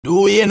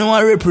Do you know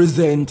what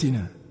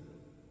representing?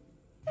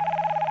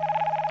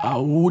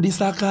 Who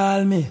this a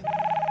call me?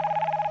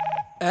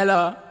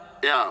 Hello?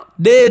 Yeah.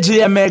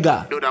 DJ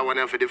Mega. Do that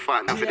one for the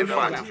fun, for the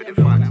fun, for the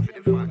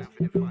fun.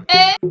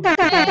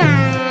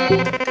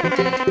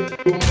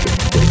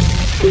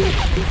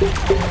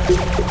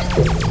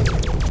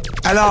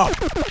 Hello.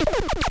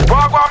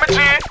 Walk on me,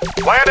 G.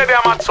 Why you there,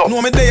 man, so?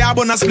 No, me there, I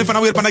bun a spliff and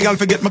I wait for the girl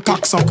to get my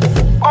cock suck.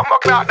 Bumbo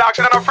clock, dog.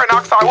 She not a friend,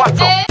 Oxar.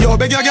 What's up? Yo,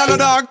 beg your girl,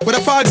 dog, with a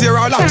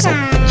 5-0 locks up.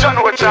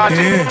 John would charge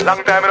Yeah.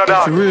 Long time in the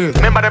dog. For real.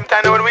 Remember them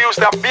time when we used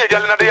to have big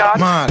girl in the yard?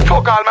 Man.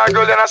 Fuck all my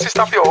girl and her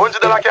sister for you,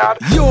 $100 card.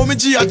 Yo, me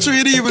G, I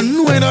trade even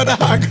know no dog.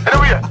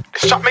 Anyway,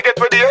 this shot me get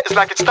ready here, it's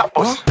like it's stop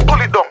us.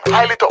 Pull it down,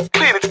 pile it up,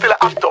 clean it, still a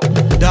act up.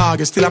 Dog,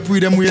 you still a pre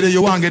them way that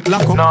you want get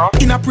locked up. No.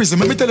 In a prison,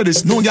 let me tell you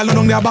this, no girl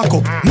don't their back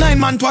up. 9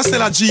 man to a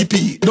still a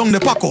GP, down the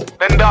pack up.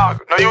 Then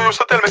dog, now you used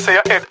to tell me say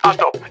your head hot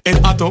up.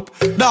 Head hot up.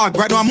 Dog,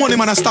 right now money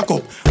man a stack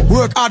up.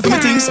 Work hard for me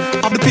things,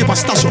 have the paper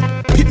stash up.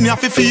 Hit me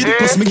off the feed,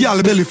 plus me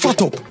girl belly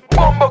fat up.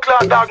 Bumbo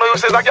clock, dog, now you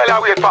say that girl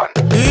you wait for.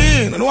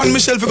 No one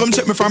Michelle for come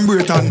check me from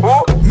Britain.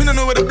 Who? Me no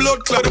know where the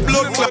blood clot.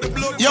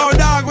 Yo,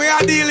 dog, where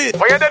I deal it?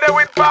 When you there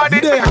with party,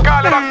 There. I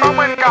call him back from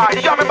when car,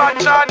 he got me bad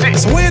charging.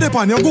 So where you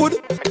upon? You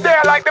good?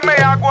 There like the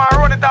mayor, go and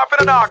run it off in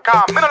the dark,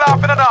 calm. Me no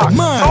laugh in the dark.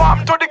 Man. So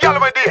I'm to the girl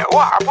with there.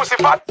 What, a pussy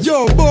fat?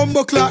 Yo,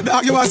 bumbo clock,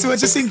 dog, you want to see when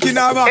she sinking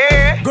her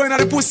back? Going at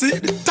the pussy,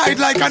 tight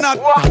like a knot.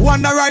 What? I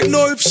wonder right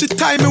now if she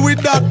tie me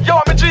with that. Yo,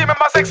 me G,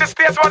 remember sexy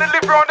states when they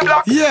live round the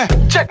block? Yeah.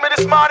 Check me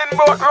this morning,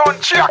 about round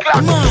 3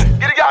 o'clock. Man.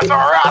 Get the girl some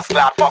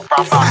rascal, fuck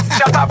from back.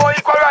 That a boy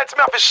equal rights,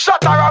 me have to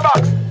shut her a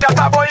box. That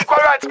a boy equal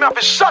rights, me have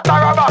to shut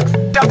her a box.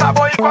 That a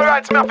boy equal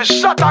rights, me have to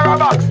shut her a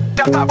box.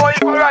 That a boy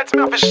equal rights, me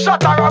have to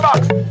shut her a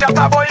box. That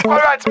a boy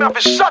equal rights, me have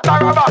to shut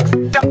her a box.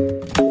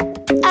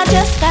 I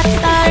just got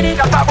started.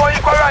 That a boy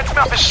equal rights, me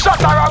have to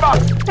shut her a box.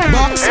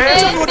 Box,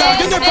 you know that,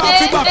 get your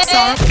coffee box,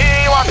 sir.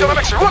 Hey, you want to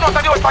make sure run out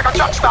of the house like a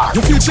track star.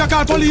 You feel she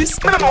call police?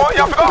 Me no know,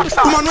 you have to go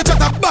Oxar. Woman, we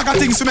chat a bag of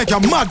things to make you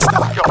mad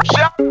star. Yo,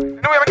 shit. You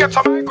know we get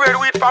some high grade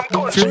weed from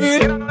country. For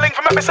real? You know the link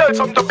for me sell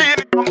something to be in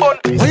the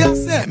bunty. What you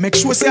say? Make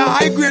sure say a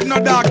high grade no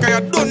dark, cause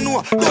you don't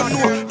know.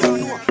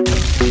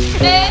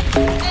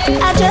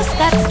 I just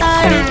got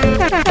started.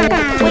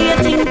 What you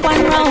think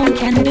one round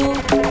can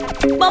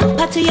do?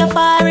 Bumper to your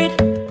forehead.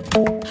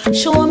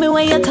 Show me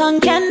what your tongue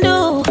can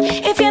do.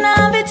 If you don't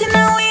have it in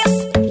a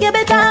waist, you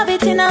better have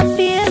it in a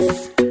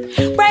face.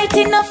 Bright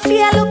enough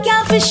fear, look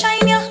out for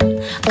shine you.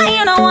 And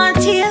you don't want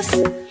tears.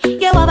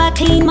 You have a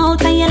clean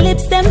mouth and your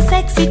lips them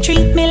sexy.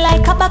 Treat me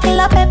like a bottle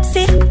of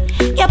Pepsi.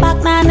 Your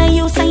back man a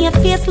use and your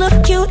face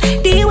look cute.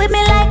 Deal with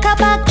me like a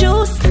bag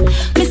juice.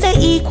 Me say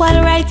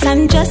equal rights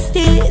and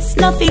justice.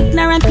 No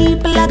ignorant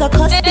people I go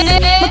cuss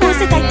this. My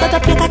pussy tight cut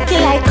up, you got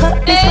kill like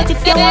cut this. But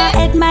if you want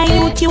head my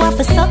youth, you have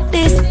to suck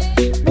this.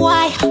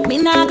 Why? Me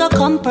nah go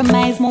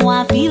compromise. Me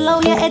want feel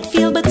how your head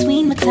feel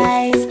between my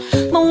thighs.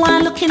 Me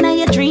want looking at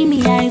your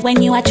dreamy eyes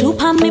when you a chew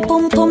on me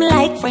pum pum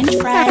like French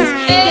fries.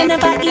 You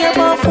never hear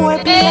about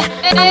foreplay.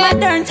 I'm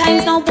modern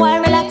times, no boy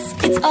relax.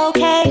 It's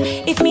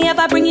okay if me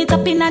ever bring it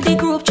up in a the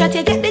group chat.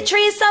 You get the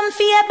threesome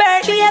for your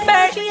bird, for your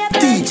bird, for your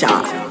bird. Teacher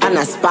and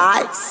a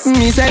spice.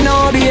 Me say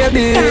no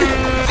baby.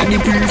 And the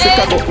prefect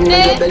I got in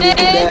your belly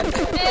today.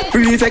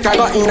 Prefect I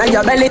got in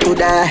your belly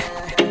today.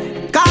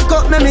 Cock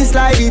up me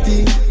slide it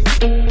in.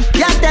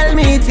 You tell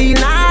me it feel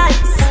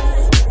nice.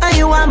 And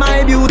you are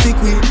my beauty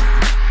queen.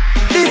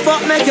 The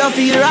fuck make you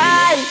feel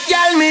right.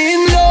 Girl, me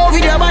in love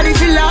with your body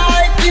feel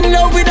like. In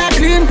love with that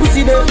clean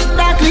pussy there.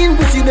 That clean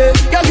pussy there.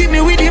 You give me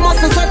with the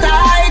muscle so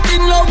tight.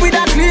 In love with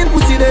that clean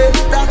pussy there.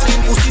 That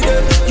clean pussy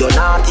there. You're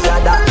naughty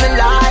and that me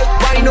like.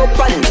 Wind up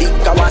and big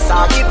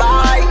Kawasaki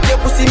bike. Your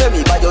pussy make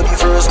me buy you the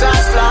first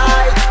class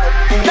flight.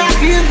 That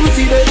clean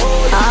pussy there.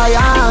 I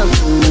am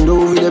in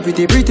love with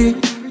the pretty.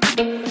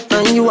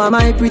 And you are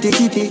my pretty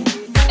kitty.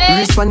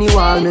 Wrist on the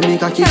wall, me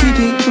make a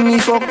kitty. Me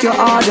fuck your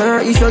order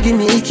if you give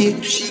me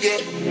icky. She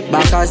get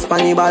back as on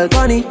the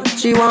balcony.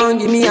 She want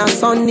give me a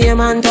Sunday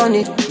man turn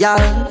it.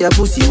 Y'all, your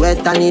pussy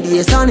wet and it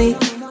is sunny.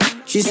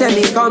 She say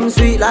me come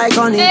sweet like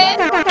honey.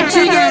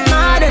 She get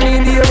mad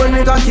any day when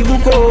me cocky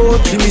book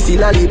out. She me see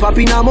lollipop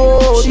in her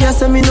mouth. She a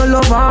say me no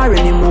love her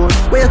anymore.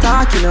 What you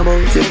talking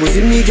about? Your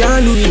pussy me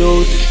can't do it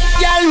out.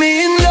 Girl,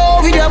 me in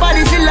love with your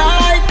body feel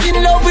like.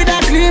 In love with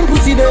that clean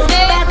pussy there.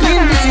 That clean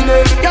pussy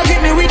there. You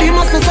get me with the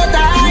muscle so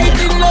tight.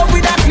 In love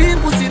with that clean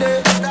pussy there.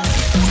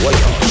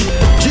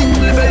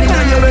 Jingle belly in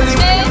your belly.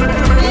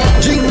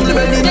 Jingle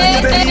belly in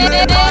your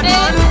belly. Bad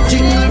man.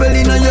 Jingle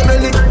belly in your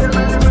belly.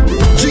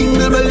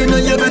 Jingle belly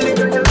in your belly.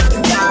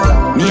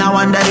 Me I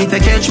wonder if you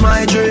catch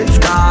my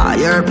drift.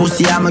 Your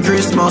pussy I'm a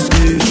Christmas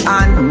gift.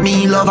 And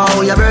me love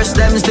how your breasts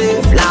them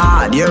stiff.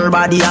 Lord, your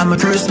body I'm a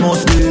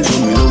Christmas gift. So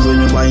me love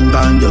when you wine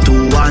band your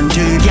 2 and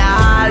 3.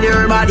 Girl,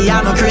 your body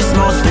I'm a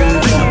Christmas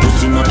gift. Your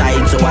pussy no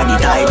tight so I the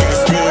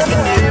tightest this.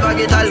 Me never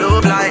get a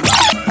love like.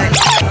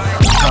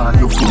 Call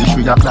you finish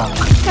with your clock.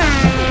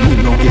 Me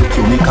no get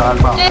you me call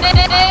back.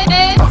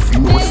 If you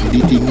know see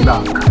the thing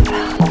back.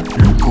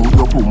 Look how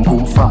your boom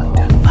boom fat.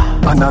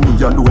 And I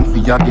me alone for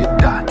you get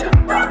that.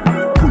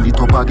 Pull it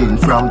up again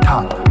from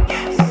top.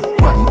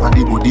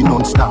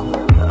 don't stop.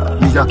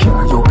 Me a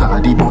carry your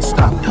car, the bus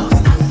stop.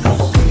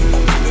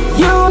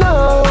 You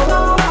know,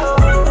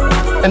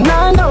 and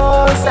I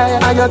know, say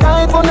I got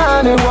time for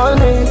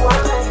anyone.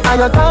 I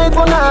got time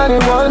for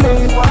anyone.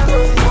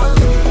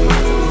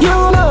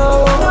 You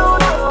know,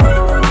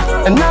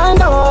 and I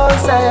know,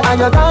 say I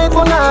got time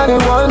for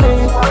anyone.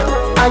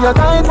 I got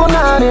time for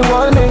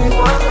anyone.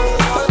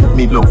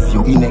 Me love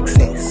you in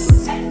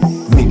excess.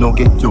 Me no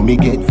get you, me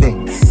get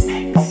vexed.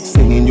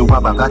 Sending you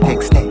a bag of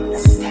text.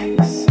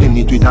 Send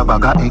it with a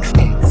bag of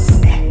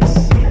XS.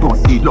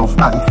 But the love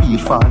I feel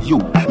for you,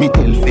 me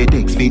tell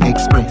FedEx,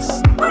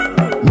 Express.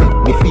 Make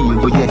me feel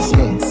you, yes,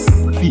 yes.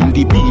 Feel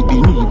the beat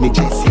beneath me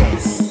chest,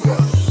 yes.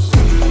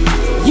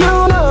 You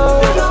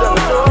know,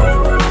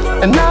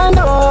 and I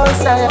know,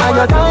 say I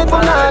got time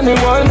for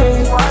anyone.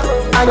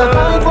 I got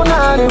time for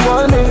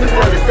anyone.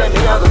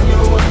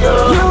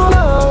 You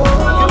know,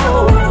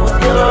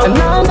 and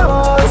I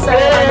know,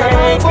 say I got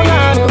time for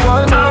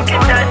anyone.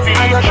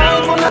 I got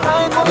time for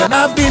anyone. And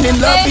I've been in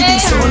love with you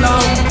so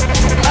long.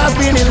 I've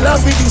been in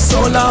love with you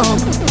so long.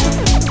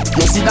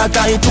 You see that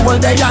I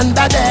told the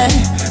yonder there,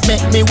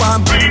 make me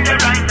want.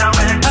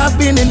 I've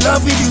been in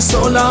love with you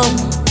so long.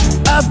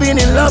 I've been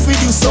in love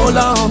with you so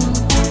long.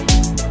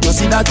 You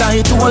see that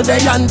I told the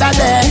yonder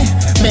there,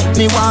 make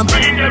me want.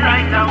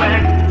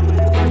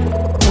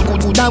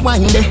 Good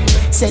wine there.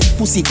 Said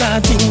pussy can't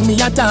think me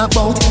a talk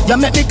about. You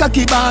make me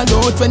cocky ball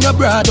out when you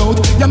broad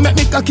out. You make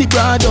me cocky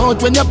broad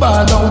out when you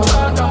ball out.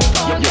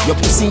 Your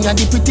pussy are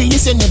the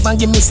prettiest, you never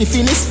give me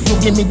syphilis. You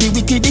give me the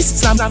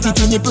wickedest, slam it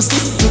in the pussy.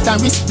 You can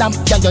risk damn,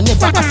 yeah, you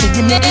never have to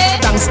give me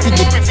thanks to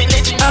the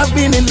privilege. I've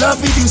been in love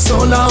with you so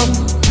long.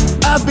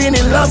 I've been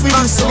in love with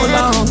you so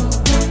long.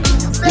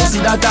 You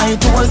see that I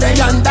told the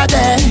yonder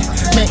there,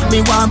 make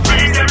me want.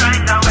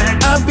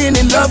 I've been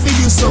in love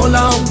with you so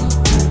long.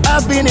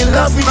 I've been in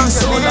love with you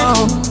so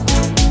long.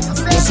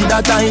 You see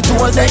that I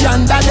told the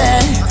yonder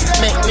there,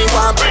 make me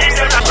want.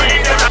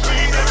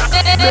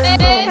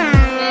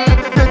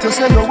 You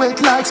say you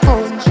wet like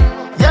sponge.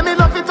 Yeah, me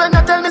love it when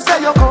you tell me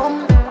say you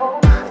come.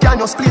 Can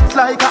you split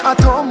like a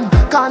atom?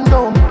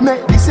 Condom,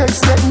 make the sex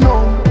get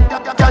numb.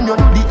 Can you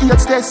do the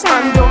AIDS test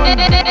and done?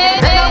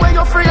 Then when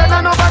you're free and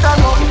nobody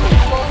know.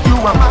 You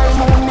are my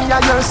moon, me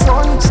and your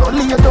son. So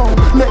lay down,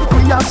 make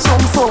we have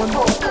some fun.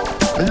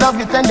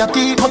 Love it when you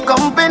keep me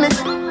company.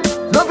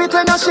 Love it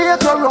when you shake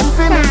your rum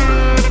for me.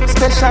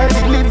 Special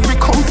delivery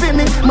come for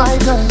me, my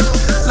girl.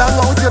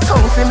 Long out your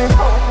tongue for me.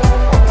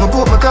 Me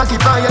put my cocky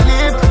by your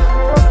lip.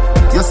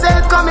 You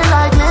said coming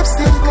like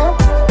lipstick.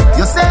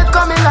 You said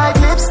coming like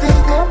lipstick.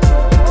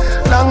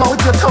 Long out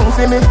your tongue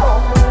for me.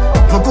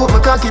 Me put my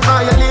cocky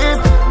by your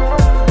lip.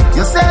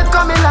 You said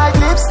coming like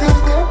lipstick.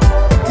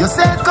 You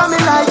said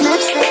coming like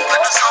lipstick.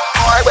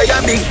 Boy, where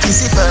you big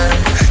kissy fur.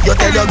 You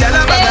tell your girl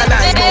about a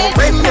lie, but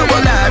when you go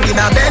live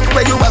in a bed,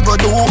 where you a go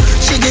do?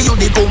 She give you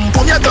the pum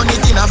pum, you turn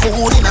it in a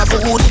food, in a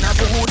food, in a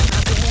food.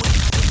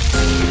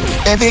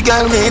 Every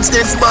girl needs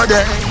this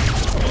body.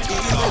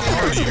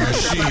 Party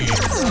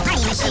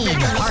machine.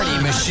 Party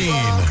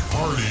machine.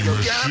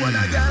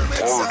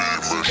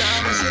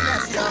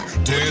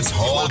 Dance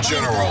Hall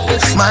General.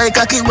 My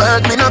cocky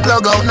work, me no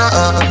plug out no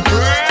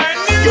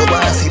You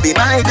wanna see be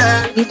my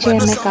girl.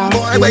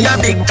 Boy, where you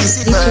big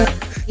kissy fur.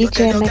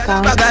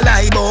 Bag a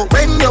lie, but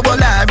when you go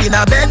live in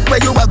a bed,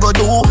 where you a go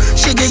do?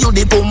 She give you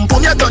the pum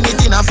pum, you turn it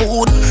in a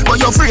food.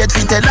 But you afraid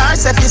fi tell her,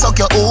 say fi suck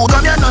your hood.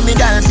 Come you know me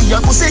girl, fi your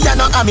pussy you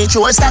no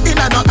amateur. Starting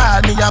a no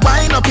hard, me a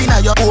wind up in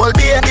a your old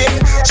baby.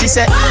 She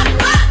say,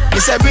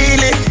 me say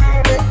really?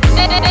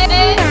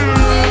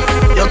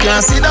 You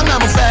can't sit down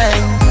on my face.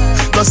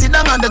 Go sit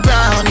down on the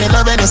ground, me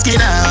love when you skin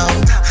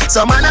out.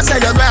 Some man a say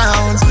your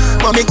ground,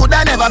 but me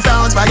coulda never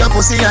found by your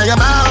pussy and your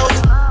mouth.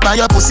 By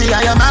your pussy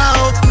and your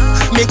mouth.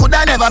 Me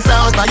coulda never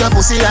found by your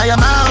pussy and your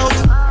mouth.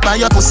 By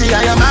your pussy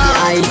and your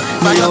mouth.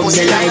 By your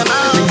pussy and your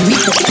mouth.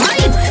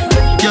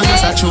 You're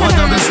just a true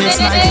double six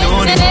like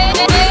loading.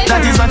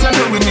 That is what you're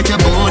doing with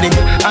your body.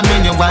 And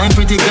when you wine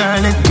pretty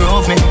girl, it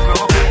drove me.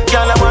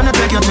 Girl, I wanna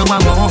take you to a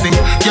movie.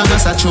 You're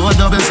just a true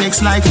double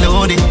six like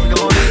loading.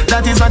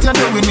 That is what you're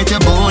doing with your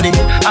body.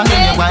 And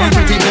when you wine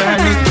pretty girl,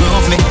 it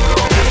drove me.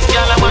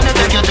 Girl, I wanna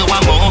take you to a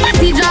movie.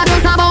 See,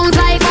 just a bounce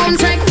like bounce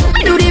check.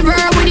 I do the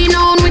verb with the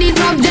noun with the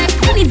subject.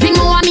 Anything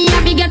you want me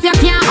have to get, you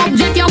can't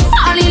object. You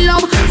fall in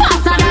love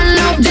faster than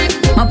object.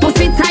 My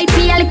pussy tight,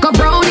 feel like a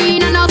brownie.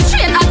 And a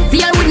straight up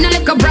feel with no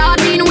like a broad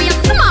bean. We a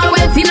small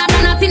well thinner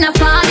than a thinner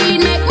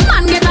sardine. Make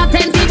man get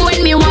attentive when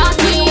me walk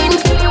in.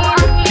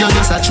 You're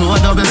just a true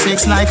double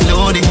six like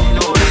loading.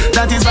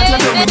 That is what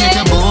you're doing with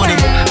your body.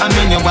 And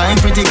when you wine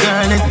pretty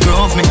girl, it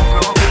drove me.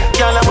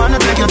 Girl, I wanna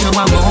take you to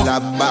a movie.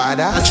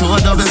 A true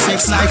double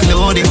six like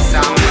loading.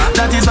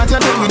 That is what you're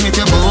doing with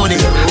your body.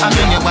 And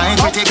when you wine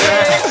pretty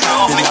girl, it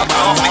drove me.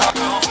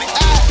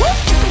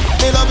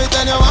 Me love it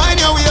when you wine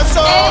your way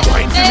so.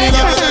 Me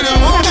love it when you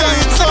move your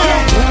hips so.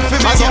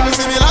 My son me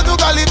similar to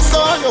Calypso.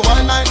 You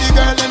one night the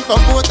girl in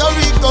from Puerto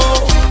Rico.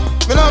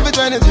 Me love it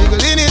when you jiggle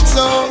in it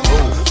so.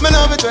 Me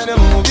love it when you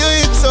move your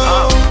hips so.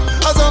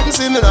 Or something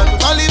similar to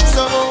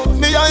Calypso.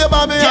 Me and your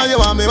baby and you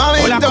want me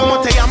mami. Hola,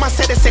 ¿cómo te llamas?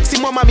 Eres sexy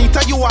mama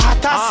meter, you a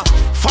hot ass.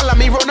 Follow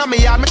me, run on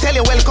me yard, me tell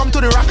you welcome to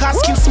the rockers.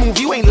 Skin smooth,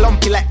 you ain't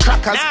lumpy like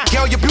crackers.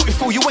 Girl, you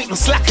beautiful, you ain't no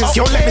slackers.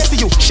 Yo, let me see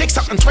you shake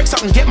something, twerk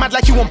something, get mad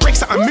like you want break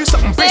something, move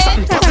something, break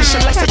something, position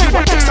like say you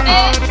want take something.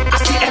 I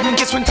see heaven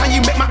gets when time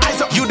you make my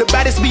eyes up. You the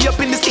baddest, be up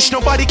in this ish,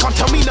 nobody can't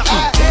tell me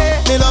nothing.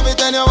 Me love it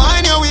when you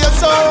whine your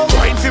waist so.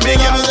 Wine for me,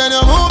 girl. Me when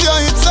you move your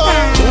hips so.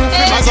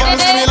 I saw me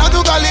similar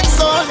to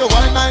Calypso. You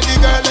one night the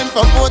girl in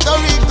from Puerto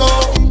Rico.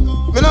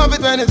 Me love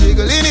it when you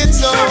jiggling it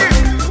so.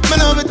 Me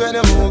love it when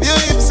you move your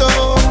hips so.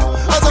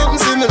 I something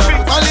similar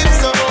to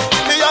Calypso.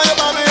 Me and your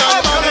body,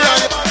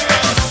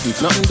 if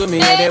nothing to me,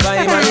 they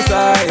by my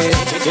side.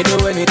 You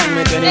do anything,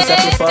 make any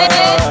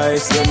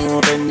sacrifice. You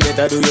know when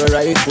better do your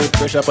right. Put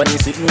pressure on the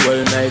sitting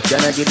all night. Can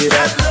I give you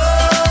that?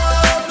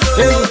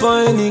 Any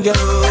point, nigga.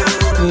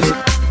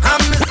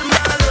 I'm missing my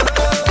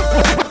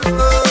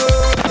love.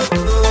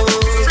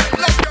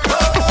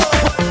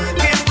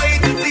 Can't wait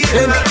to see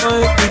you. Any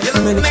point, you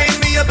made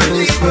me a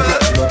believer.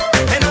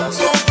 And I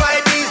won't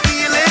fight these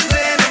feelings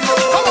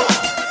anymore.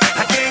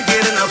 I can't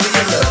get enough of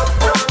your love.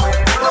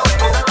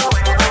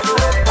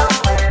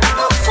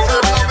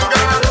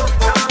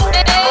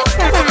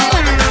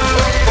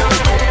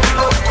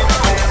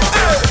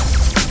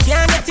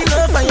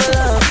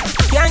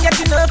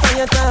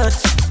 Your touch,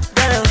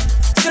 girl.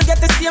 Still get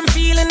the same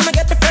feeling I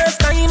get the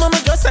first time I'm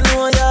just I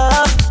know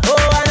ya. Oh,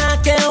 and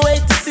I can't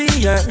wait to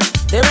see her.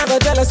 They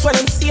never jealous when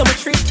them see I'm a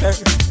treat her.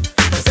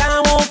 Cause I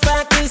won't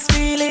back this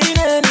feeling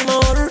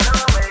anymore.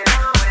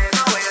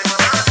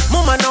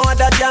 Mama know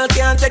that girl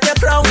can't take your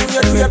crown.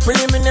 You do your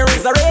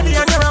preliminaries already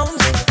on your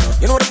rounds.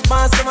 You know the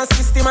boss of my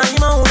system and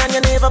your own. And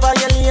you never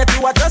violate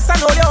you are just I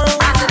know your own.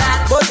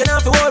 But you don't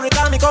have to worry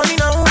cause me coming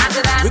now.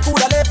 We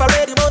coulda left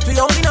already but we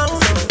only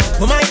now.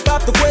 We might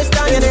pop the question,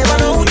 you never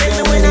know. Tell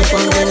me when you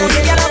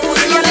get a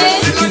pussy, you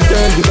know. Pretty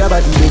girl with a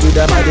body, with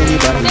a body,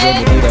 with a body.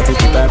 You need a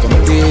 55 on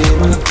the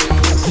table.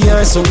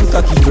 Here some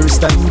cocky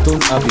first time you don't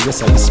have the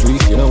rest of the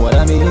street, you know what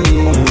I mean?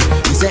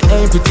 You say,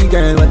 hey pretty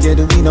girl, what you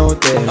doing out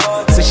there?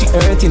 Say she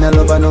hurting her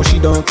lover, now she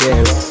don't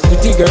care.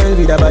 Pretty girl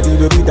with a body,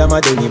 with a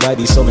mad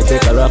anybody, so me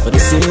take her off for the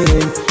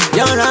scene.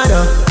 You're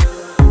rather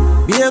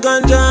be a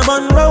ganja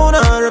man round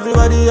her,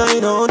 everybody I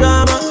know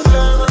drama.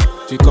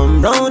 She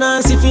come round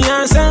and see for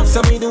herself,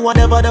 so me do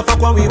whatever the fuck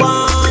what we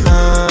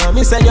wanna.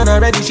 Me say you're not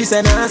ready, she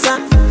say nah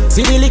sir.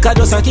 See the liquor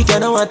just a kick you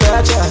now and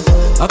touch her.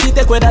 I fit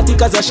take with that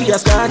cause she a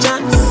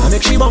scratcher. I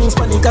make she bounce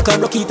panic I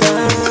can rock it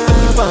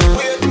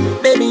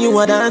up. Baby you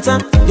a dancer,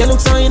 you look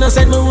so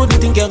innocent me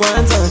wouldn't think you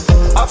want her.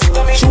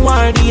 She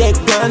want the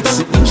eggplant,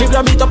 she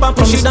grab it up and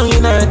push it down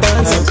in her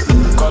dance.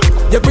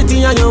 You're pretty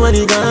and you're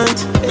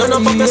elegant. You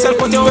know fuck yourself,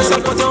 put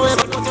yourself, put your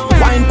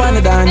wine pan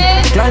the dan,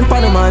 climb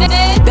pan the man.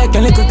 Take a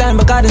little time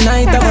because the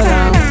night I go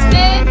down.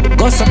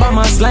 Go up on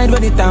my slide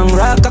with the tongue.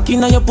 Rock cocky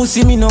on your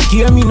pussy, me no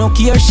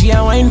care. She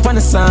a wine pan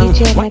the song.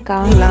 DJ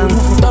Mecca,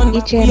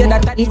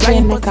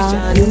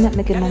 you not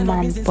making my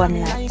man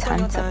bun like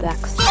Tanta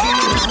Blacks.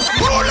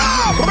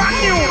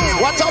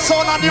 What's up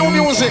sound of new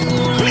music?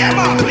 Play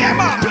back, play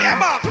back, play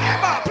back, play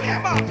back,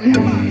 play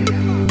back.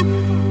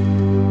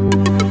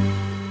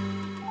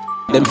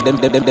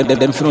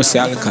 Them for no say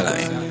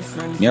alkaline.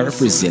 Me I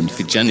represent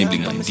for Johnny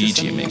Bling and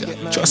DJ Mega.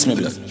 Trust me,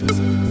 blood.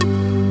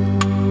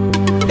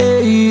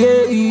 Hey.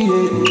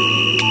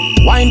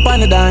 Wine pan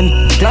the dan,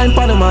 climb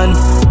pan the man.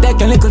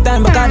 Take a little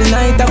time because the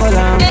night I go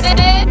long.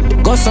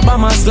 Go up on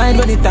my slide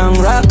with the tongue.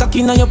 Rock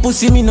cocky on your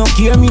pussy, me no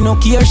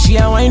care. She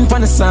a wine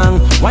pan the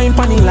song, wine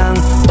pan the long.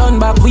 Turn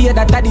back way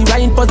that at the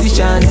right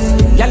position.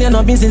 Y'all you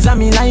know business and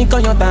me like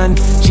on your tan.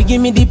 She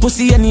give me the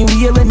pussy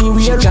anywhere.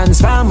 She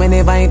transform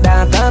whenever I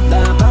dark up.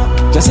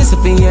 Just as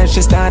if here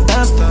she start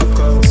up.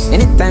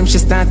 Anytime she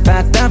start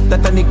up,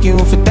 that on the queue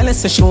for tell her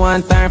so she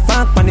want her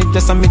fuck. When it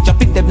just a me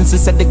chop it, then she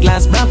said the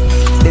glass broke.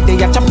 The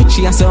day I chop it,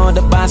 she a say all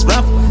the bass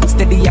rough.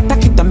 Steady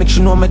attack it, I make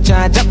sure no me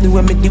charge up. The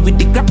way me deal with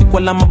the graphic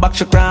while I'm a back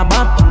she grab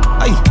up.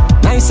 Aye.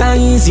 Nice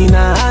and easy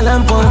now, all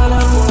and pull.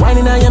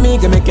 Whining on your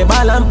make a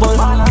ball and pull.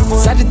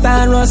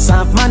 Sagittarius,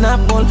 half man a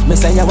pull. Me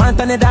say you want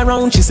another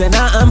round, she say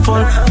nah I'm full.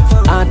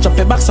 I chop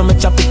it back, so me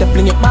chop it and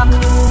fling it back.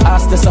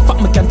 Ask this a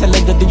fuck, me can't tell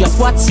you do your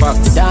squats.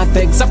 That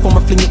exact when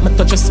me fling it, me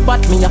touch your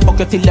spot. Me a fuck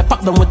you till you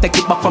pop, then we take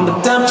it back from the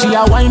damn. She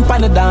a wine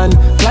pan the dan,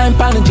 climb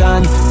pan the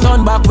john.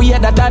 Turn back, we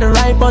had that at the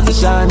right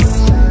position.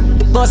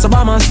 Go so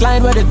by my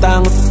slide with the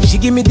tongue. She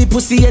give me the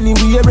pussy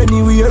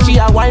anywhere. She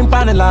a wine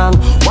pan the long,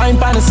 wine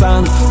pan the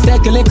song.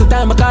 Take a little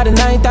time because the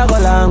night I go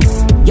long.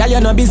 Yeah, you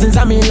know business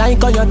I mean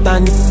like on your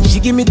tongue. She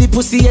give me the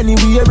pussy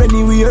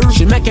anywhere.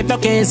 She make it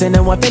okay, and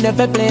then what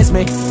never place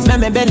me.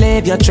 Me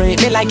believe you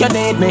treat me like you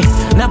need me.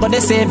 Now but they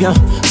save you,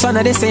 son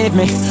of they save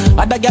me.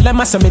 Other girl them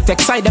must me take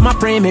side them a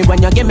pray me.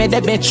 When you give me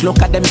the bitch, look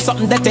at them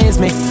something that taste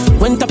me.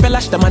 When top you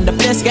lash them and the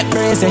place get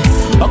crazy.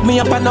 Hug me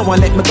up and no one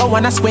let me go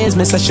and I squeeze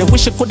me. So she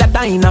wish she coulda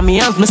died on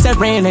me. Me say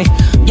rainy,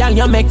 girl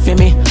you make for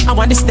me. I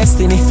want this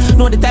destiny.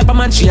 Know the type of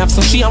man she have,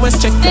 so she always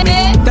check for me.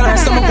 Tell her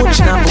some good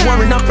she not for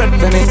worry, not fret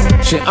for me.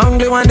 She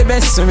hungry want the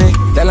best for me.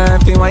 Tell her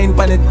if you wine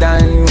for the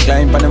time,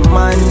 climb for the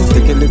man.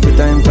 Take a little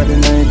time for the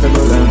night to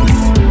go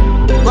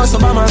down. Go so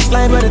by my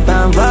slide with the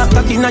tongue. Rock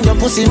cocky now your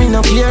pussy, me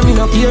no clear.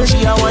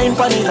 She a wine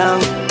for the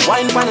long,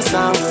 wine for the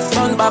song.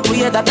 Turn back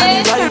way that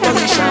I the right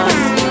position.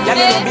 Y'all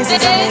know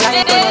business and me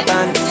like a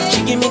band.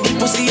 She give me the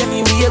pussy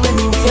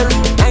anywhere.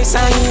 Nice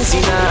and easy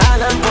now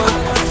all I'm fun.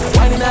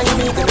 Wine now you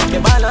make it like a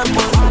ball and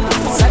pull.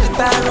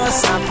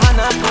 Sagittarius and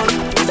pineapple.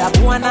 With a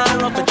bow and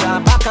arrow to draw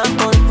back and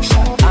pull.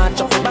 And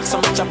chop it back so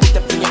much I put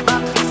it in your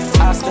back.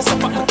 Ask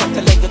yourself what me got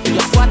to leg it to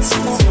your squats.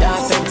 Yeah,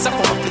 thanks up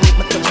for my feet,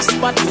 me touch your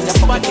spot. Me your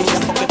spot in your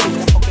pocket.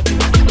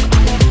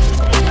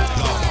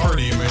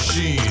 Party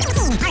Machine.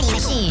 Party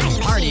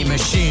Machine. Party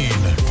Machine.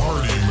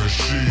 Party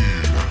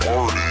Machine.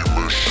 Party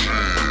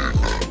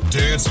Machine.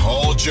 Dance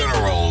Hall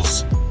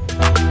Generals.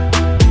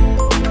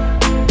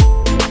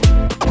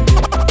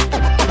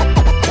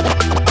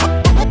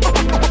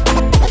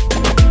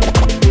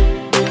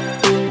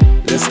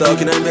 Let's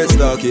talking and let's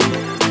talking.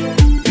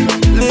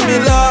 Leave me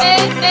love.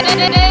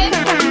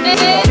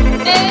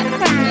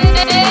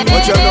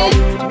 Watch out now.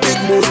 Big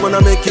moves man I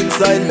make in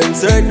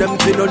silence. Heard them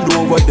feel don't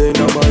know what they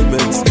know my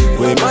mens.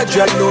 When my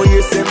drag no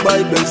you say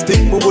Bibles.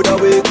 Think me would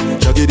awake.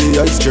 Jaggy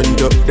the ice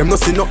strength up. Them no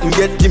see nothing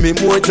yet. Give me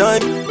more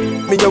time.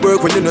 Me a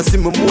work when you no see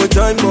me more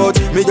time. But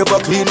me a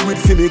back clean with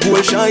fi me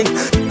gold shine.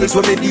 That's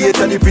when me date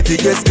and the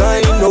prettiest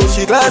kind. Now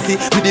she classy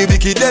with the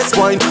wickedest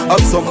wine.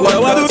 Have some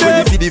one dance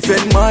when fi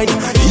defend mine.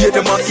 Hear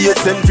them a hate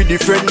them fi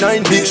defend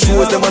nine. Big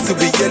shows them a see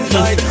we get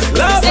line.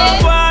 Love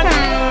and one.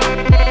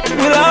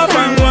 We love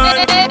and one.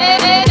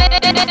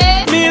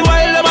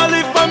 Meanwhile them a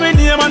live for me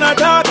name and a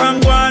talk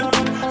and one.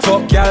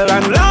 Fuck y'all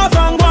and laugh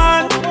and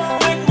one.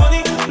 Make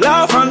money,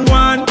 laugh and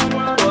one.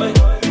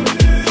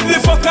 The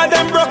fucker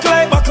them broke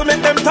like buckle,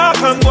 make them talk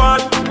and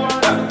one.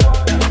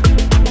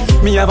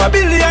 Me have $1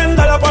 billion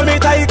on me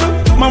title.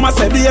 Mama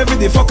said the every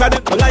the fucker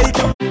them go like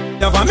you.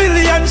 Have $1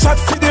 million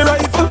shots for the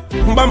rifle.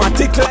 Mama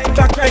tick like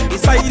a right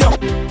beside you.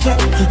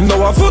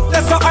 No a foot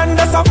that's a hand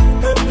that's up.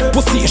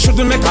 Pussy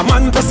shouldn't make a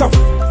man press up.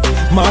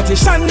 Marty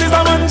Shan is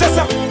a man just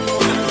up.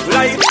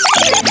 Like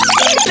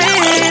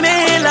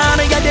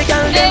me get the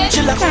girl them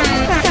chilla.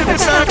 Them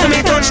start to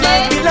me touch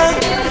like Billa.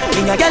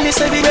 In a girl is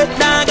a big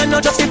dog and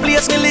not just the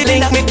place me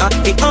living. Me at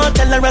the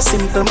hotel or a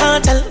simple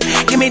motel.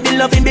 Give me the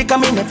loving because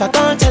me never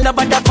can't tell.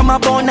 Nobody come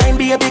about 9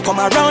 baby come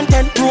around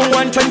 10. Room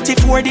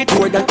 124 the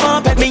door than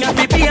carpet. Me have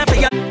to pay for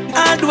ya.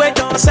 I'll do it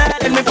all side.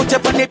 And me put you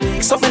on the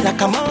peak something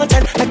like a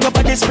mountain. Like your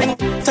body spring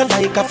to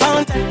like a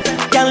fountain.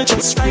 Girl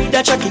just ride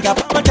that chucky a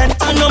mountain.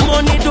 And no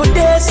money do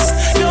this.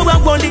 You a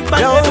want it but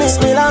them is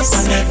me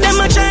last. Them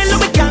a try love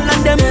with girl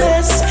and them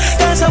best.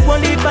 Cause I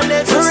want it but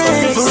them is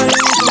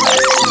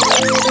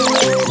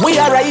we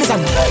are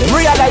rising,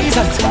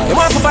 realizing. You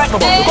want to fight me,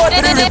 but we go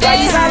to the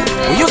reprisal.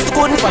 We used to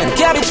couldn't find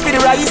cabbage for the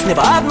rice.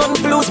 Never had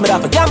nothing to lose, me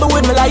have to gamble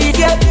with my life,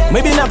 yeah.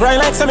 Maybe not grind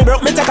like semi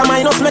broke, me take a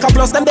minus, make a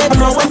plus. Them they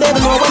know when they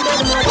know when they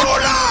know.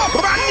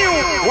 Brand new,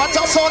 what's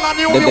up son on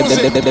new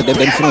music?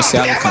 Them from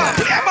Seattle,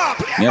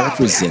 me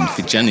represent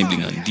for Johnny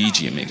Bling and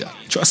DJ Mega.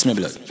 Trust me,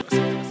 blood.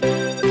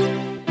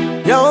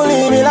 Yo,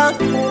 leave me alone.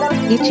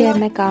 DJ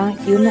Mega,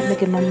 you not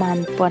making my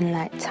man burn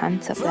like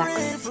Tanta Black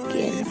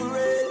skin.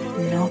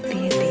 No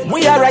baby.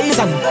 We are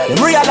rising,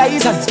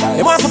 realizing.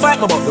 You want to fight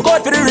me, but we go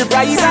to the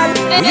reprisal.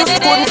 We used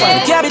to couldn't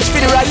find cabbage for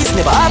the rice.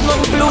 Never had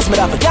nothing to lose, me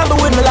have to gamble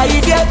with my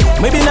life, yeah.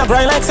 Maybe not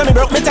grind like semi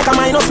broke, me take a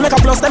minus, make a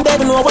plus. Them they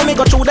know when me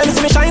go through them,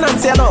 see me shine and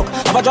say look.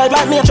 Have a drive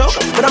like me a truck,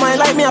 with a mind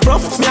like me a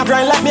prof. Me a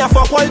grind like me a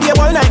fuck, all day,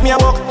 all night me a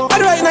walk. At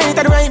the right night,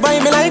 at the right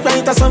vibe, me like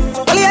right or some.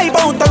 Only I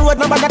bout the road,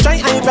 nobody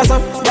try hype or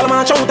some. Y'all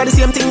man shout at the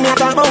same thing, me a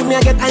talk about. Me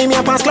a get high, me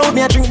a pass cloud,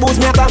 me a drink booze,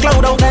 me a talk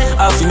cloud out there.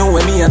 If you know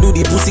when me a do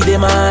the pussy,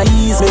 them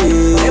eyes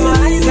me. Them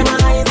eyes.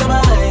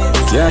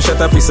 Can't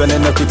shut up, and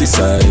then no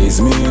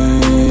criticize me.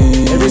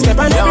 Every step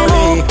and every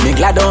move. Me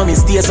glad on me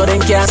stay so them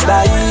can't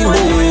style me.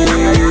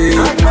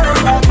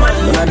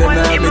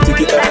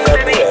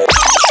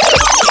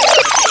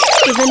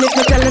 Even if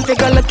me tell him to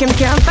go look, him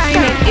can't find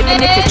it.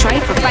 Even if you try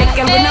for fight,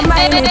 girl, we not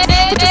mind it.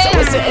 We just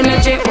always the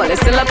energy, while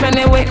it's still up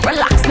anyway.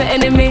 Relax the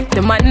enemy,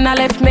 the man I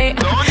left me.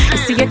 You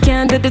see you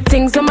can't do the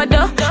things I'm a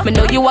do. Me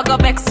know you a go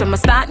vex, so I'ma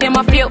start name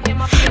a few.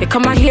 You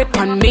come and hate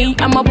on me,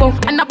 I'm a boo.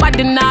 And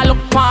nobody now look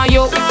for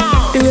you.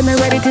 The way me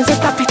ready things to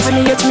stop it. When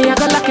you hit me, I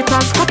go lock it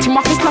off. Cut him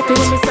off and slap it.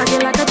 When me saggy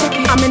like a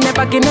jacket, I me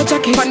never give no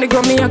jacket. When they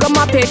grow me, I go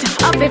map it.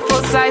 I'll be full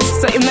size,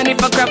 so him no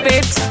need for crap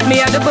it. Me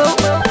a the boo,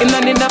 him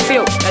no need no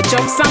feel. The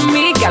joke's on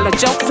me, girl, the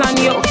joke's on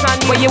you.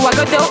 What you a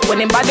go do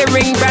when him body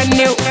ring brand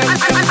new?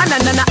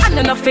 I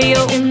don't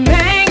feel. It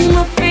make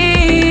me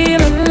feel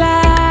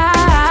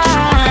alive.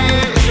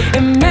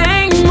 It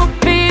make me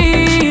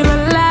feel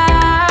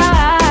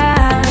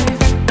alive.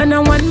 And I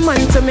want man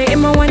to me,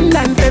 him a one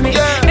land for me.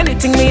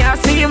 Anything me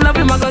ask me, him love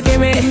him, I go give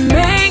me. It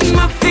make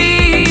me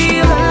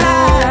feel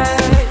alive.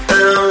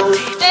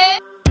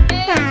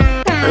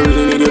 I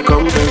really need you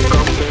come.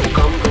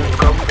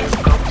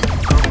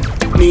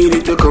 Need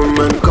you to come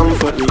and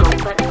comfort me.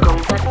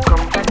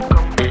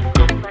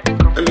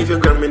 And if you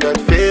grant me that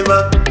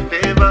favor,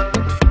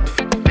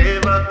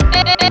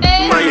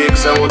 my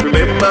ex I won't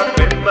remember.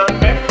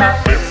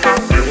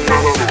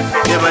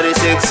 Your body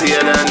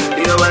sexier than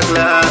the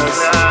hourglass.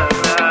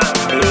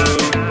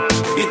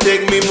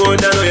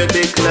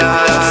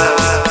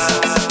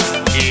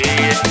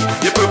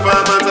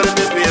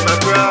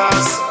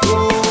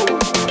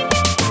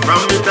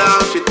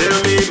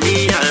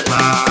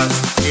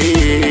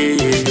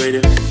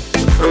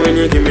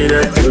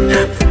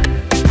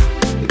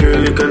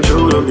 take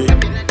control of me.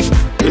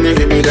 When you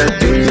give me that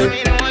thing,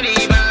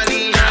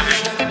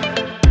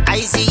 I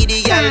see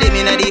the girl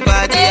living at the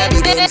party, I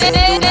be dancing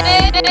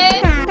tonight.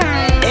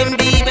 Them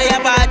people a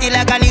party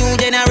like a new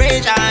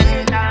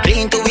generation.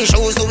 Clean to we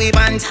shoes to we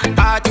pants,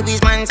 party we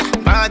pants.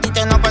 Party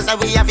turn up as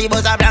we have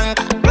buzz a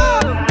blanca.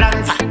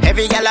 Blanca,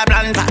 every girl a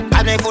blanca.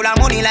 As me full of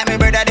money like me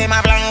brother them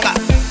a blanca.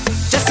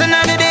 Just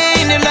another day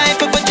in the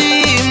life of a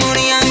G.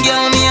 Money and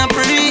girl me a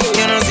pretty.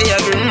 You know see a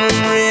green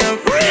real.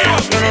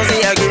 You know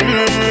see a green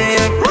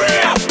real.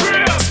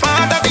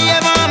 Smart of the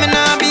ever me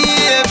not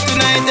behave.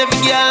 Tonight every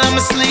girl I'm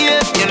a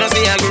slave. You know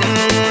see a green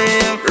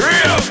real.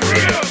 Real.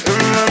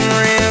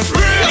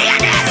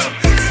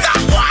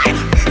 Stop wine.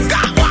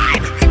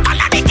 All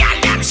of the girl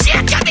them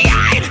shake your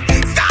behind.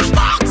 Stop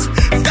box.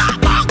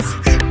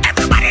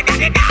 Everybody that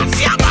they dance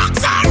your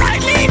box.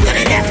 Alright, lead to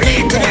the left,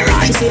 lead to the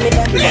right.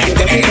 Lead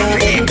to the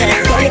left, lead to the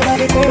right.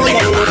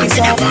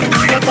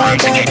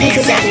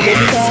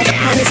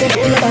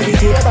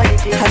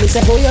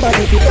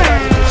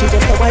 She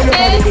just a wine up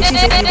on it. She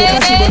said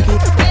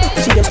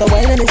she just a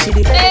wine and then she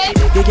did.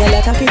 The girl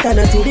a tap it and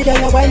until the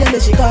girl a wine and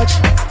then she catch.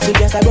 She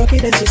just a rock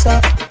it and she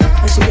stop.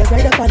 And she get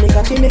right up on the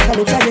cock. She make her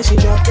look and then she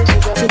drop.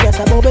 She just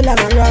a bubble and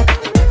a rock.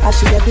 As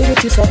she get do it,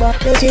 she sabba.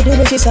 Then she do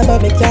it, she sabba.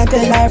 Me can't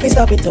tell her if we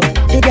stop it up.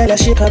 The girl a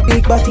shake her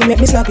big body, make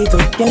me slap it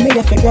up. Girl, me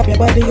if you grab your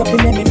body up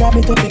and then me grab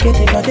it up. You get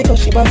it, but because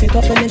she bounce it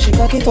up and then she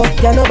cock it up.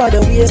 Girl,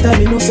 nobody waste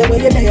time, me know say where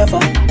you there for.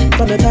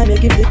 From the time you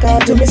give the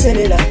card to me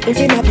cellular. If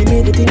you not be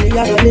me, the thing me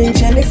a go link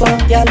Jennifer.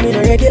 Girl, me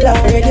no regular.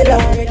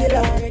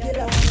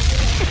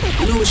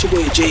 You know it's your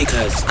boy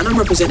J-Cuz, and I'm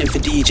representing for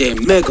DJ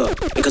Mega,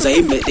 because I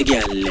ain't met the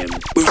girl them.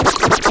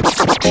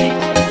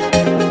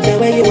 Yeah,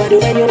 where you want to,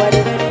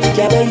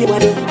 yeah, where you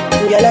want to.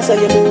 Girl, I saw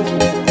you move.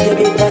 Your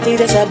big body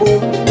just a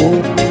boom.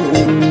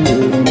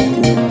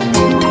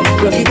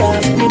 Rock it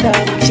off.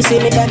 She say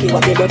me cocky,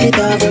 what me rock it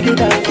off.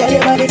 Girl, your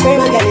body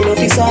firm and girl, you know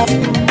fi soft.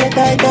 Get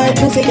tight,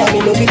 pussy, girl,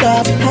 me love it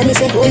off. And me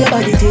say, hold your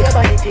body tight.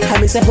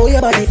 And me say, hold your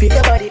body fit.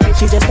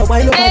 She just a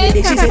wine up on the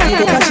dick. She say, keep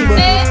up and she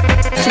butt.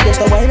 She just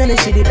a wine and then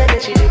she did.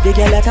 The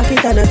girl a tap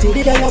it and until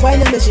the girl a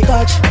wine and then she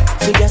catch.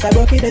 She just a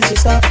rock it and she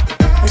stop.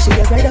 And she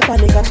get right up on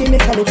the cock. She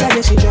make her look and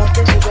then she drop.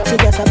 She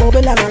just a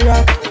bubble and a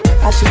rock.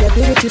 As she get do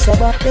it, she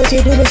sabba. Then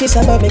she do it, she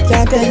sabba. Me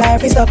can't tell her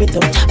if we stop it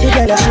up. The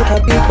girl a shake her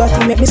big body,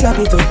 make me slap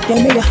it up.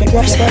 Girl, me if you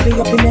grab your body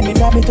up and then me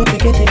grab it up.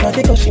 You get it, but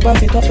because she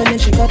bounce it up and then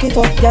she cock it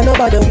up. Girl,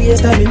 nobody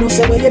waste time, me know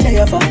say where you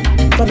there for.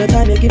 From the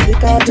time you give the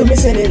card to me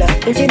cellular.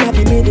 If you not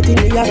be me, the thing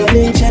me a go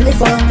link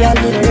Jennifer. Girl,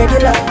 me no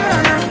regular.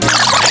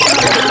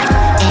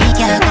 Hey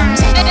girl, come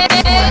set up the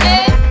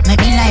corner.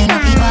 Maybe line up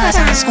the bars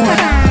and score.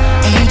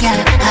 Hey girl,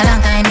 a long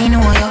time me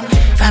know you.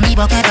 From me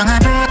bucket on a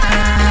broken.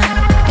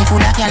 Me full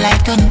of girl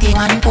like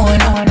 21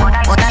 porno.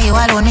 But are you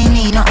alone, me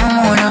need nothing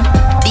more no.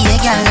 Be a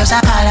girl just a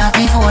call off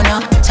me phone no.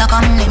 So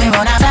come let me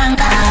run a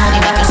flanker. Let me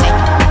make you say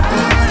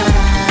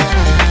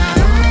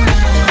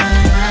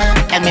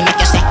let me make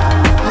you say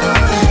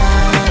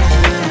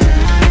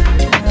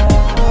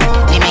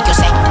let me make you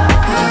say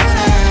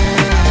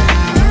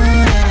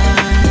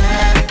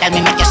let me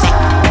make you say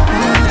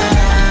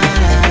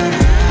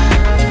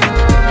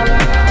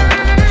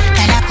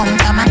tell her come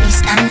from a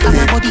distance. From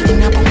a body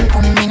in a pum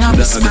pum me no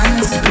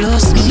response.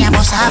 Plus me a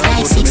bust off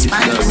like 6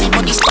 pants. Me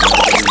body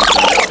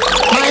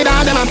my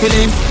dad them a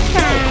feeling.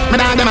 My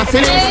dad them a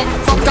feeling.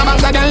 Fuck about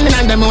the girl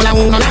and them all I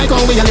wanna like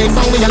how we a live,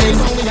 how we a live.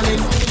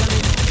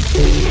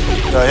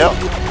 Yeah,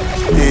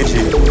 DJ.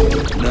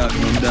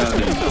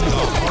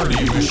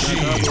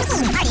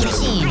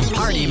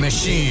 Party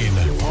machine.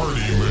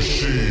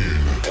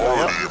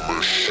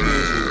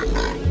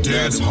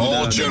 Dance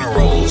Hall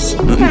Generals.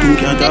 Nothing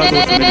can talk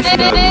about for me this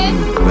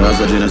but that's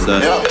a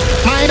genocide.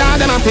 My dad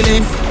them a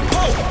feeling.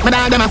 My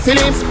dad them a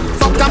feeling.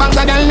 Fuck about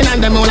the girl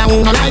and them all I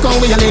wanna like how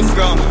we a live.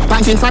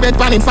 Punching for bed,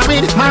 panning for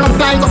bed. Man of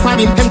flying go for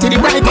it. Empty the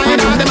bright. My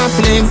dad them a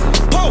feeling.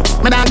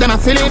 My dad them a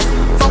feeling.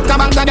 Fuck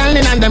about the girl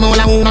and them all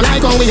I wanna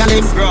like how we a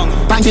live.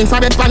 Punching for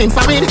bed, panning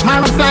for bed.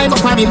 Man of flying go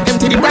for it.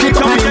 Empty the bright.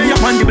 Come here,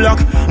 on the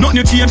block.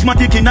 Nothing you change, my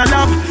tick in a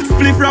lap.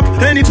 Spliff rap,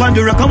 any pan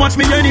the rock. And watch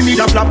me enemy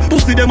that flap.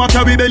 Pussy them a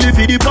carry belly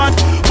for the pot.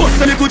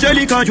 Bust a little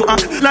jelly cause you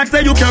act like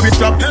say you carry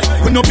strap.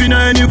 When up in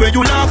anywhere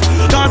you laugh.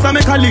 Cause I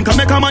make a link, I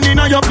make a man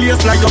in your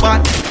place like your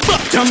bat.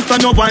 Jumps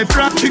on your wife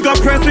rap. She got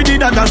press with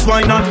it, that's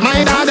why not.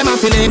 My dad them a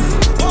feeling.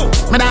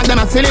 My dad them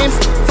a feeling.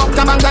 Fuck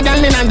about the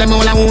girl and them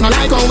all I wanna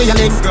like how we a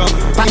live.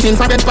 Punching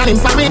for bed, panning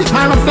for it.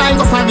 Man of flying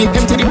go for it.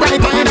 Empty the bright.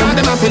 My dad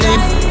them a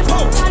feeling.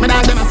 My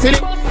dad them a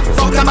feeling.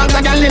 Fuck about the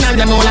girl and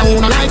them all I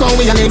wanna like how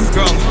we a live.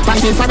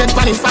 Punching for bed,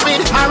 panning for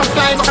it. Man of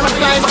flying go for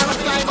it.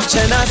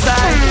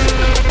 Genocide.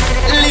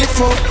 Live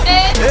for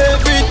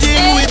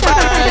everything we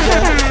buy.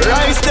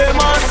 Rise them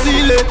and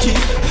see lucky.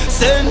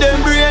 Send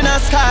them brain a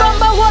sky.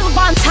 Number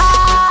one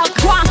talk.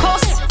 One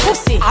cuss.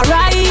 Pussy.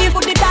 Arrive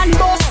with the Dan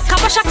boss.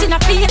 Have a shot in a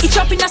face. It's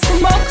up in a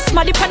smoke.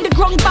 Smaddy on the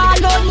ground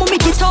ball on. Mummy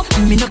get up.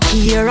 Me no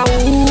care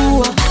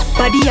how.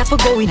 Body have to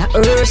go in a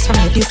earth. From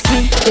you this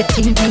me. They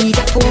think me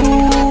the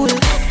fool.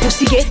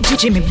 Pussy get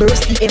GG, me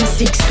burst the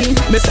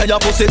M16. Me say your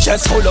pussy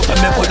chest full up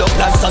and me pull up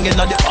last song in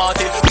the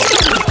party.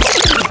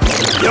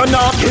 You're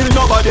not kill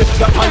nobody.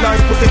 That a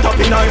nice pussy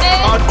tapping nice.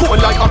 Hard cold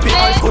like happy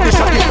eyes. Could be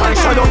shot in eye.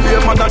 Shadow be a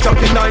man a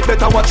chopping night.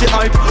 Better watch your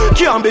hype.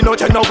 Can't be no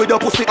general with your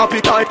pussy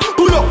appetite.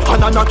 Pull up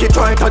and I knock it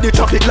right at the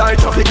traffic light.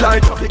 Traffic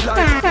light. Traffic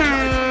light.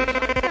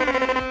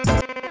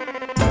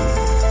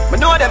 Me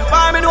know them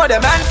fine, me know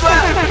them hands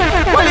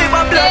well. One leave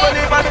a blood, one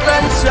leave a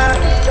spencer.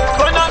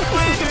 But not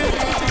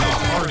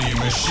Party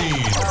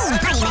machine.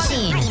 Party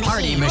machine.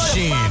 Party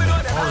machine.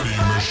 Party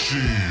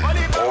machine.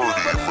 Party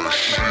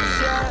machine.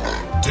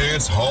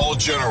 Dance Hall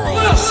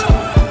Generals.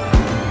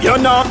 You're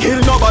not kill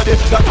nobody.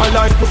 That a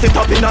nice pussy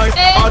tapping nice.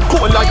 Hard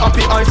cold like happy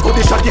eyes. Could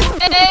be shot it.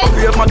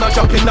 Brave man a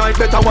chopping night.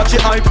 Better watch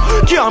your hype.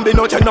 Can't be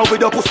no general with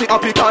your pussy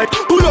appetite.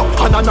 Pull up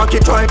and I knock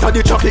it right at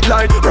the traffic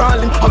light.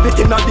 Rolling, have it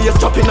in the day,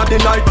 stopping at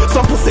the night.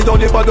 Some pussy don't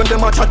live when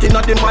them a chatting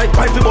at the mic.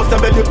 Rifle bust them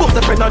belly, bust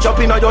the friend and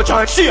drop in at your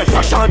child. Shake,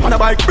 crash on a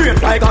bike, brain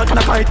fly gone on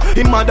a kite.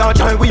 Him mad a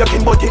child, we a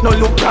king but it no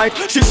look right.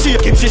 She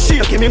shake him,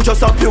 him just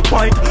a puke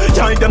pint.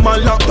 Join them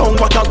and lock down,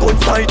 what a good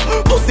sight.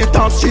 Pussy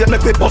top straight,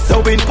 make it bust a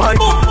windpipe.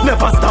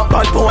 Never stop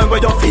bad boy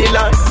where you feel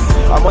like.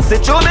 I must say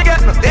true, me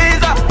get my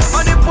visa.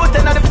 Money put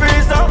in the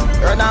freezer.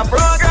 Run a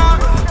program.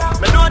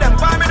 Me know them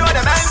fine, me know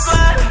them hands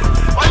well.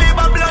 Only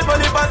my blood,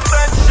 only my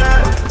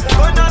sweatshirt.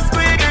 Gonna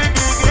squeeze,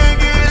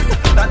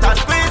 that I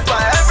squeeze for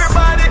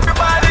everybody.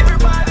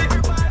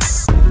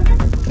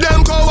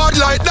 Them coward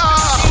like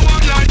that.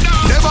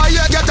 Never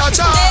yet get a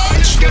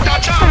chance.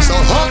 So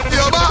hold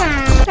your back.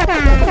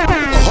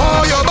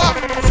 Hold your back.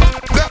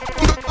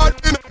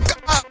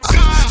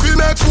 We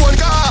make phone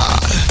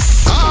call.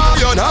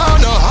 You know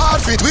no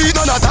hard fit, we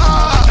don't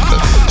attack.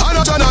 I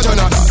know Jana.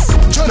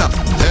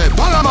 Hey,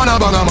 banga mana.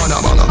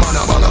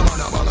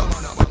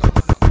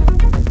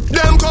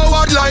 Them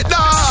coward like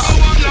that.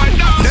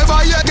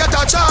 Never yet get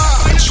a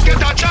chance.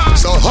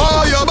 So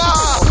hold your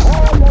back.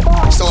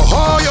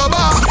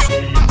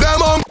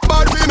 Them on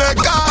bad we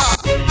make car.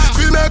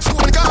 We make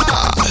phone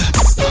car.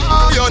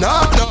 You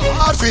know no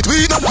hard fit,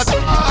 we don't attack.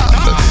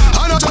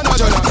 I know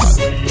Jana.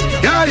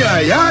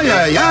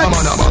 Yeah.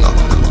 Mana.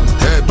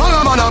 Hey,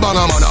 banga.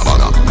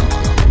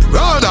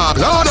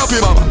 Roll up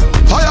your mama.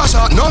 Fire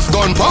shot, enough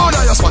gun,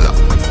 powder your swallow.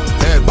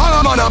 Hey,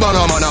 banga.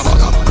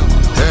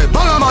 Hey,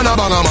 banga.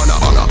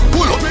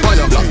 Pull up,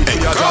 fire block. Hey,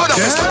 crowd up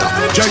your scatter.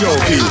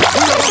 J.O.P. We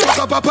have a fuck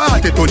up a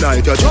party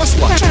tonight, you just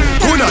watch.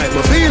 Tonight,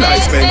 me feel I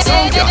spend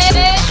some cash.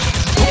 Yeah.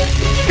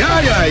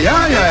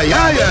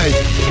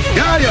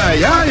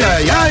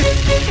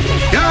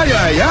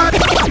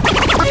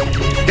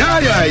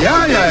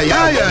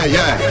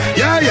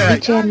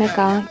 DJ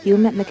Mega, you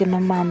make my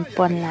mom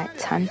burn like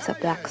tons of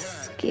black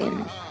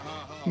skin.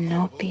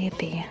 No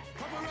baby,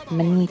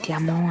 me need your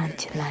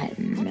want you like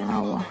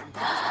no.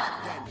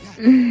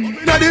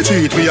 Inna the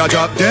street we a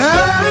drop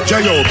dead.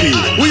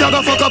 J.O.P. We a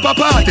go fuck up a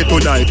party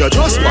tonight, you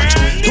just watch.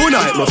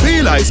 Tonight me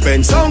feel I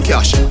spend some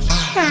cash.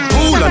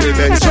 Cool on the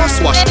Benz,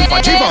 just wash. If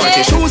a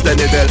Givenchy shoes, then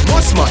the belt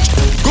must match.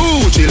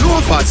 Gucci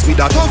loafers with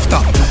a tough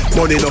top.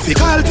 Money no fi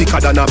call thicker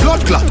than a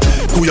blood clot.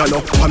 Who ya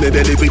know? On me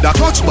belly with a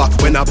clutch back.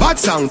 When a bad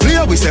sound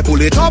clear, we say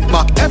pull it up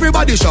back.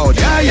 Everybody shout,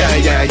 yeah.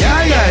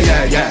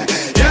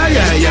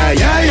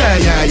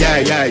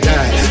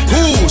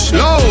 Push,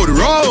 load,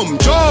 rum,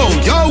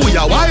 jump. Yo, we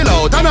a wild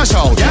out and a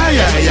shout,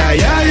 yeah.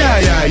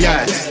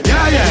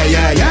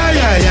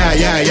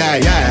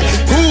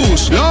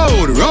 Push,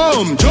 load,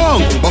 rum,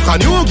 jump. Buck a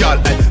new girl,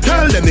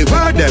 tell them the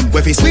word them,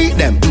 where fi sweet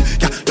them.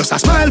 Yeah, just a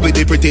smile with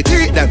the pretty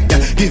teeth them.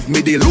 Yeah, give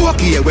me the look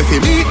here where fi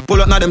meet.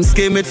 Pull up now them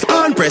scheme it,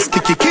 on press,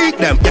 kick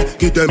them. Yeah,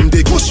 give them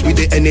the gush with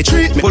the any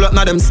treatment. Pull up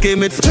now them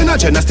scheme it,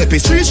 Jenna step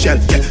is street shell.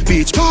 Yeah,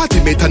 beach party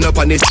me turn up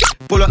on this.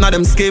 Pull up now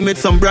them scheme it,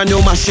 some brand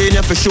new machine.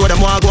 Yeah, for sure them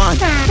walk on.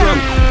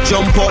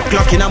 Jump out,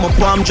 clock in on my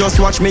palm, just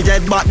watch me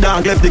jet back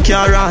down, left the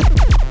car on.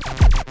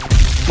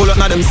 Pull up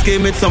now them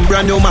scheme it, some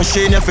brand new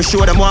machine, yeah, for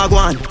sure them walk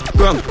on.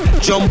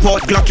 Jump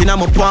out, clock in on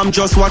my palm,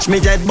 just watch me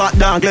jet back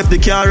down, left the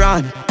car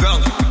on.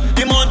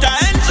 The amount of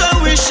ends so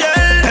we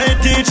share, hey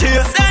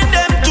teacher, send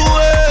them to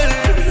hell.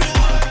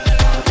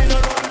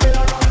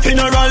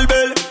 Funeral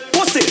bell,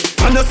 pussy.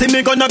 And you see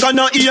me gonna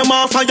aim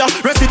on fire.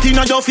 Rest it in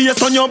your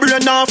face on your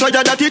brain now fire.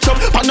 That it up,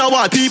 and now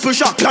what people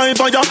shock like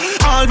fire.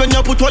 All when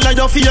you put all of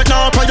your feet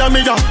now fire me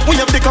ya. We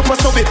have the copper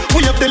summit,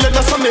 we have the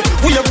leather summit.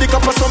 We have the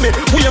copper summit,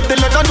 we have the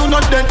leather do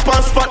not dent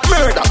pass fat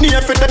murder. Near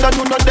for dead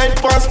do not dent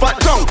pass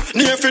fat down.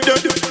 Near for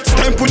dead,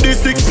 stamp with the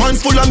 6 pants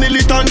full of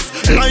militants.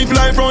 Live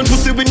round to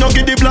see we no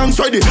get the blanks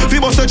ready.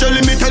 We must jelly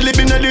me tell it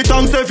in the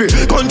tanks heavy.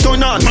 Gun turn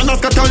on, man a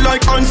scatter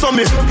like ants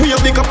summit. We have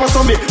the copper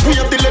summit, we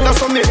have the leather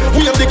summit.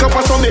 We have the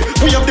copper summit,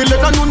 we have the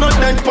leather do not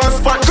dent pass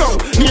fat down.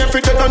 Near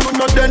for dead do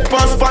not dent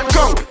pass fat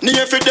down.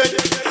 Near for dead.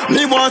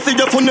 Me want see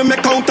you fun me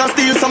counter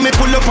steal. So me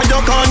pull up on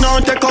your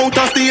corner and take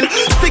counter steal.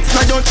 6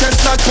 na your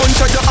chest like punch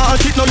on your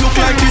heart. It no look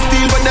like this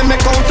steel when them make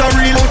counter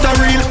real.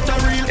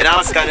 In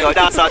our kind of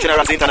dance out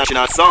general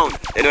international sound.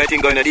 You know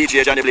anything going to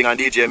DJ Johnny Bling and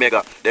DJ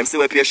Mega. Them see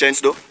what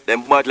patience do.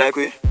 Them mad like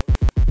we.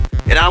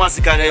 In our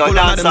kind of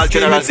dance out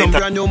general international.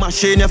 Brand new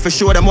machine yeah, for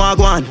sure them walk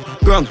on.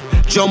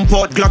 Jump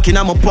out, clock in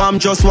on my palm.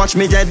 Just watch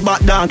me jet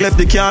back down, left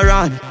the car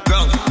on.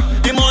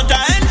 The amount of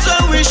ends so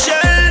we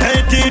share.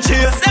 Hey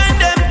teacher,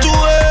 send them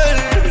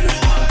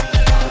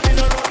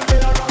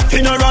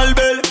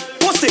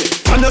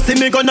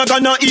me gonna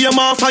aim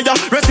off fire.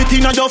 Rest it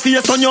in your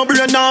face on your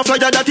brain now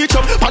fire. That it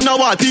up on the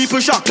wall, people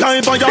shock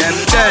climb fire. Them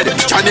dead,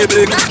 Johnny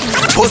Big,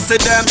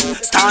 pussy them.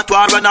 Start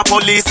war when the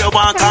police you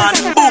want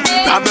can. Boom,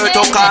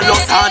 Roberto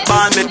Carlos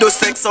hardball. Me do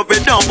sex up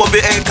it down, but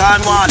we ain't can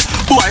one.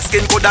 Boy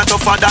skin coulda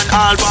tougher than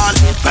all one.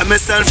 When me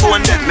cell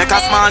phone them make a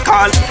small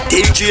call.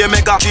 DJ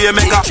Mega.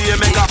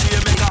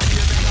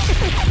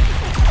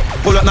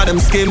 Pull up now them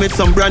skin with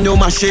some brand new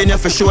machine, yeah,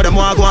 for sure them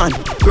walk one.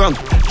 Grung,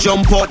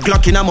 jump out,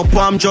 Glock in my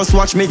palm, just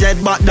watch me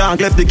get back down,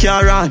 left the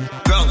car on.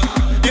 Grung,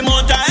 the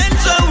mountain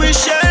so we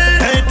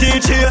shell. Hey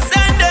DJ,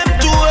 send them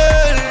to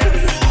hell.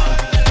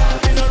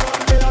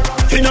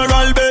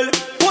 Funeral bell,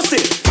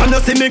 pussy. And you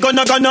see me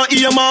gonna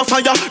aim off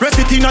fire. Rest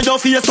it in your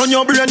face on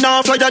your brain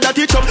now fire. That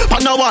it up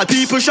on the wall,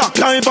 people shock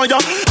climb fire.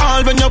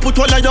 All when you put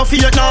all of your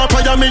feet now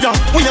fire me ya.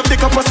 We have the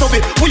copper so we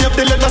have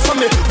the leather so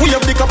we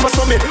have the copper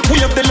so we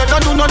have the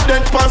leather do not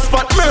dead pass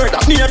fat murder.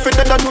 Near for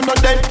dead do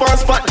not dead pass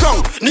fat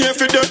down. Near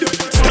for dead.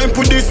 Stamp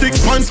with the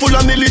 6 pants full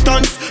of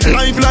militants.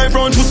 Live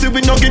round pussy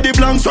we no get the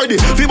blanks ready.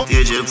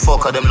 DJ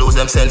fucker them lose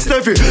them senses.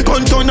 Steffi,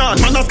 contour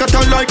man a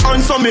scatter like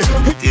ants on me.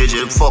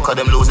 DJ fucker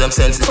them lose them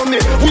senses.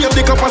 We have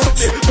the copper so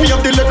we have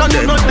the leather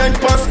do not dead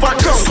pass fat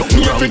down.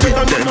 Near for dead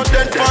do not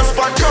dead pass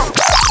fat down.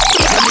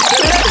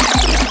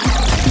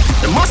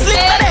 The must live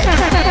today.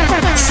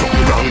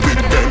 Something wrong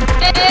with them.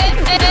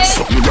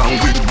 Something wrong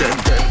with them.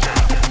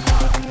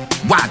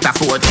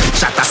 Waterford,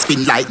 shot a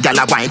spin like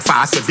gala wine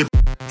fast. Every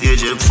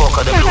DJ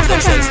fucker them lose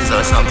them senses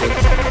or something.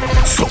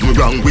 Something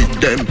wrong with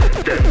them.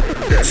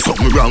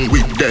 Something wrong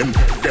with them.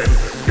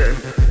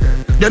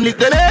 Them lick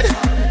them head.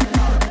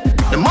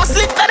 They must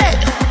lick today.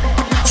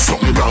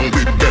 Something wrong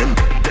with them.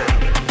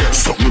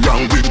 Something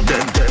wrong with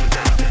them.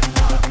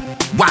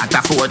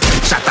 Waterford,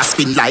 shot a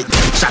spin like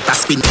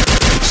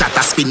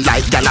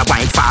gala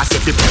wine fast.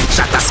 Every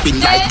shot a spin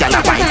like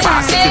gala wine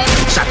fast. Every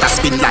shot a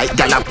spin like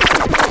gala.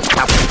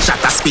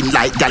 Shot a spin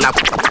like gala.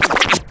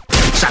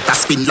 Shot a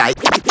spin like.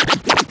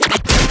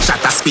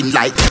 Shot a spin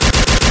like.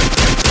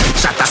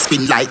 Shot a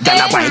spin like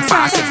gala wine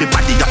fast.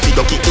 Everybody got the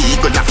ducky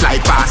eagle a fly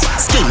past.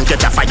 Skin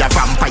get a fire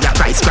vampire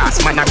price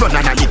grass. Man a run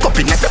and a lick up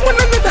in like one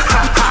another.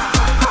 Ha ha.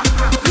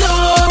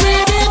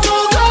 Glory be to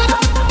God.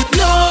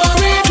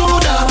 Glory to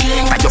the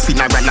King. At your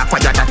funeral a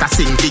choir that a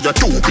sing. Give your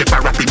 2 clip a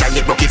rapid and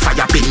it rocky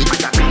fire pin.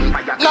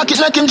 Knock it,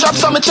 make him drop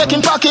some, check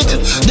him pocket.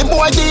 The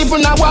boy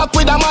even a walk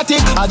with a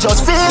matic. I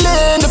just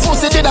feeling the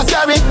pussy did a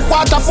carry.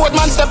 Waterford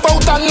man step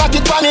out and knock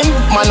it on him.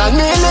 Man and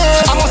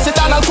melee, I must sit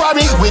down and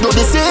quarry. We do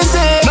the same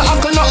thing. No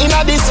uncle nothing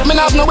of this. Me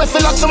have no way feel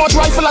like so much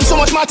rifle and so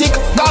much matic.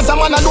 Gaza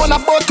man alone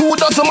about 2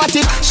 dozen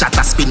matic. Shot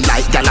a spin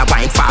like gala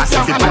wine fast.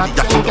 Everybody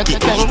got to get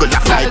eagle a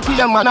fly.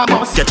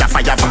 Get a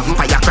fire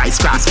vampire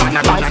Christ grass. Man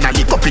a run and a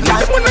lick up in the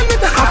one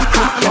another.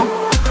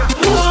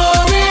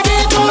 Glory be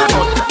to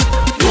God.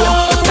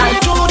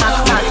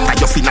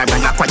 Your funeral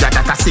a choir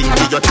that a sing.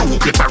 Give your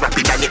 2 clip a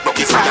rapid and it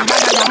rocky fire.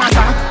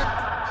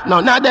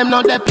 None of them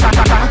know that.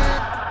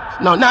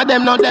 None of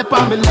them know that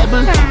on me level.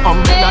 Me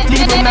not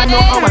even I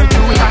know how I do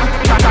it.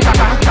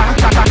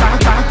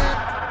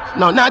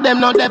 None of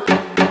them know that.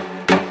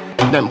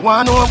 Them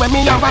want know when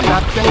me have a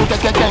knock. Gang,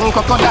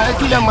 crocodile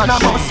kill them man a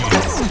bus.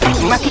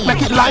 Make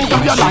it light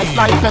up your life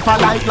like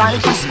pepper like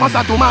Christmas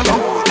or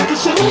tomorrow.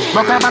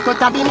 Rock a back out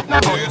a bin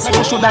na butt.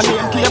 You shoulda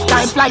name cave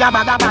time fly a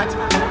bag a bat.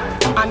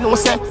 I know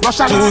say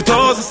Russia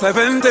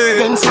 2017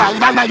 then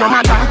slide under your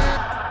mother.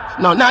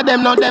 None of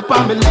them know that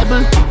on me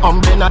level.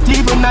 Me not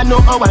even I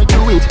know how I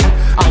do it.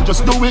 I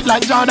just do it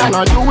like Jordan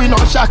or do it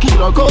or Shaquille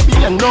or Kobe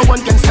and no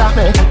one can stop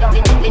me.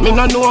 Me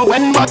no know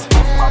when but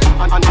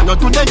I know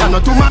today I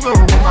know tomorrow.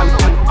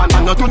 I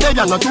know today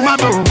I know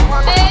tomorrow.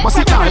 But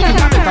see I think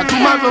I better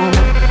tomorrow.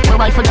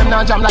 My wife for them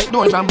now jam like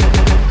door jam.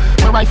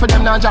 My wife for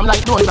them now jam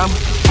like door jam.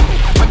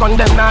 My gun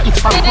them now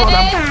it's from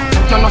program.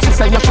 You know she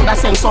say you shoulda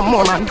send some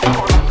more man.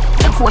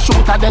 Them 4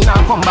 shooter then now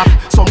come back.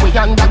 Somewhere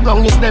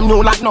underground is them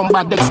new like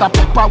number. Dexter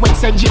Pepper when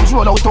St. James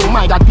roll out. Oh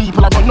my God,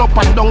 people are run up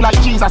and down like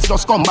Jesus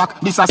just come back.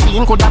 This a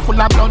scene coulda full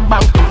of blood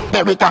bank.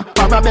 Berita,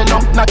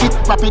 Parabellum, knock it,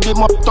 rapid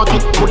him up, touch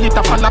it. Pull it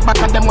up on the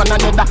back of them one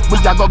another. We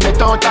a go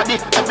get out of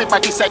it.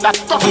 Everybody say that.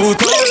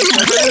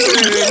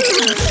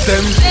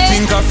 Them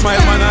think a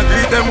smile man I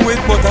greet them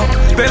with butter.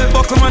 Bell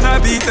buckle man I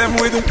beat them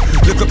with.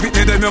 Look up at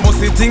them you must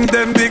think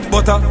them big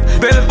butter.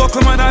 Bell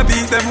buckle man I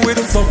beat them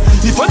with. So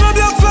if I know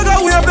the flag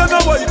we have done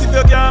a white. If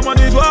you can't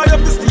manage why you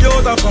have to stay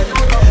out of fight.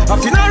 A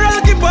funeral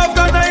keep off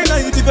the night.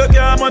 If you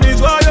can't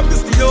manage why you have to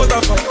stay out of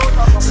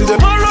fight. See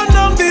them a run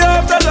down the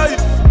afterlife.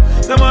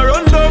 Them a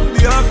run down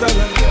the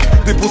afterlife.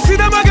 People see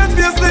them again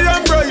fiercely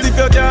and bright. If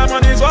you can't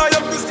manage why you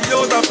have to stay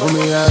out of fight.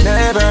 Me I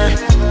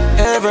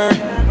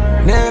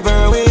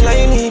never will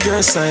I leave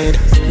your side.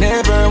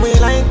 Never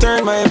will I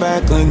turn my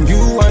back on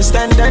you or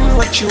stand and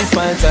watch you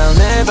fight. I'll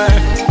never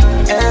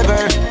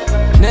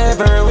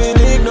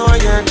will ignore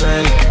your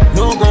cry.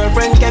 No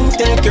girlfriend can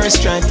take your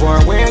stride. For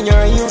where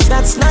you're used,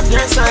 that's not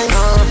your sign.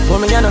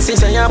 Mommy, you know, see,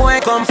 say your boy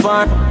come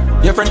far.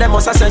 Your friend them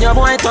must have said your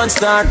boy turn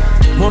star.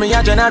 Mommy,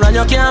 you general,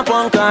 you can't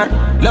punk her.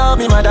 Love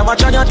me, mother,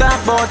 watch on your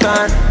talk about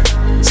her.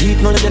 See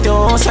it, now you get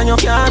your house and your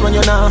car. When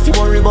you're not, you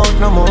worry about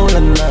no more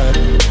than that.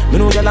 Me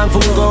know you long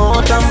for me go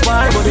out and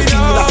far, but you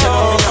feel like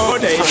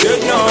you they should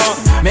know.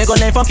 Me go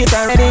lay fuck it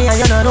already and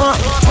you don't know.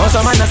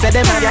 Also man, I said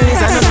them a girl is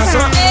a no so.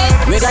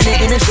 We got the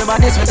image, the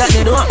bodies, we got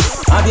the door.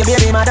 Have your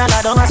baby mother, I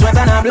don't sweat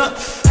and I blow.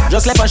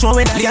 Just like a show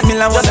with Leah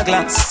Miller was a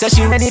class. Say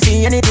she ready for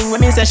anything when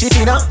me say she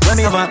feel up.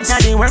 When me over, I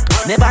didn't work,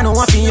 never know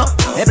what feel up.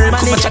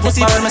 Everybody check to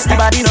see when me step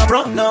body no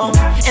pro. No,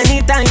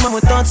 anytime I'm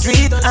with third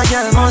street, a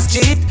girl must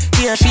cheat.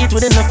 Clear sheet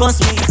within the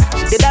first week.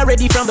 She did that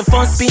ready from the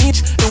first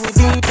speech. Do we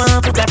deep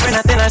on for that friend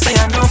I tell her say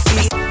I no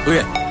feet.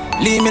 Wait.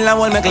 Leave me like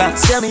one my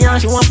glass. Tell me how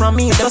she want from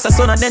me. Just a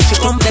son and then she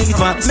complete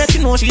one. Make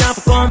you know she have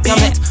to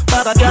compete.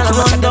 Bag a girl and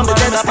run down the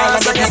dead style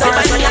and get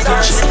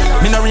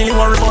me not really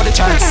worry about the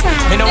chance.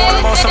 Me not worry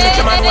about some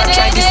little man who have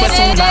tried this way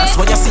soon last.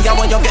 When you see how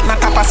you get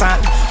knocked up a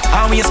sand.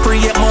 Always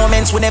create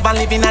moments we never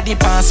living at the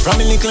past. From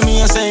me little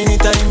me I say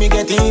anytime me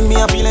get in me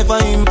I feel like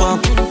for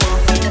impact.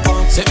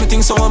 Set me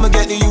think so I'ma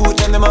get the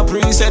youth and them a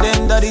pre-say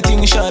them that the thing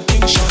shot.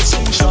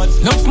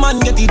 Enough man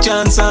get the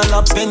chance and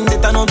lap spend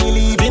it and no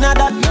believe in a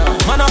that.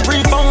 Man a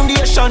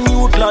pre-foundation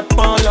youth lot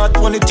pan lot.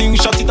 When the thing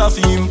shot it off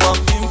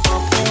impact.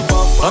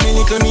 I mean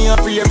little me a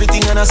pre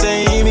everything and I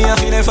say me a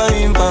feel like for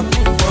impact.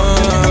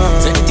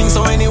 Set the thing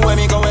so anywhere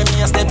me go when me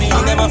a step in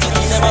never fit.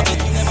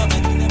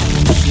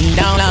 She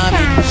don't love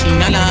me, she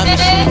not love me,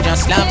 she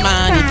just love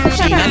money.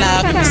 She not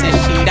love me, say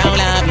she don't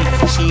love me.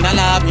 She not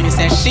love me,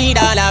 say she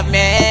don't love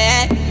me.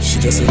 She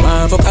just a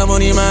man fuck a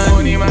money man,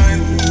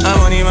 a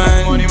money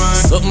man.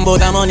 Something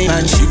about a money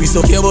man, she be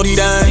so care about the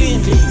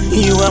dime.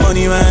 You a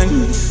money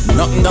man,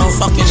 nothing down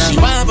fucking. She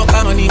want fuck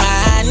a money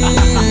man,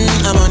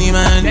 a money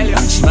man.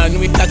 She man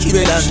with tacky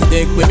bed and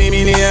deck with me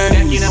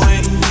million.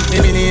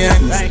 Left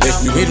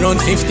me with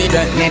round 50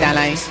 that nether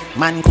life.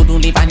 Man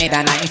couldn't live a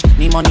nether life.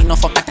 Me money no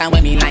fuck at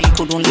when me like.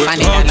 Couldn't live a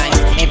nether life.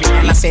 Every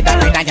girl I said that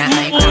red I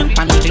like.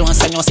 Pamp me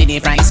clothes and you see the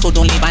price.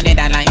 Couldn't live a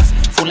nether life.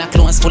 Full of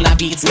clothes, full of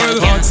beats. Girl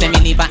can't say me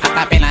live a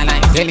acapella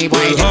life. Belly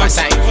boy never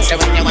side. Say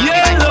when you want me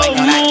like when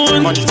you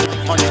like. Money.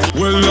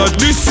 Well not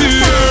this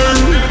year.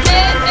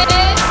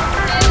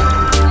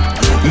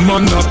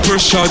 Man a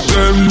pressure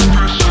them.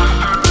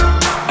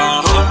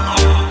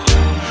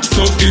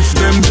 So if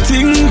them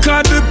think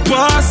of the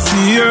past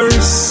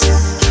years,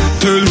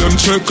 tell them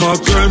check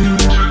again.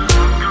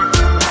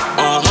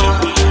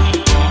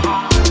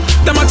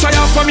 Them a try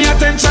out for me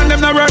attention, them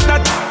not worth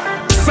that.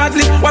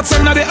 Sadly, what's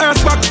under the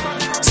earth back?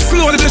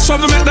 Slowly they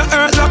shovel make the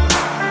earth lock.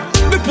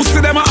 The pussy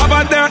them a have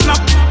a dirt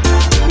knock.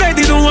 They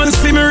didn't wanna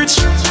see me rich.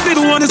 They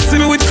don't wanna see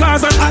me with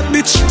cars and hot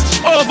bitch.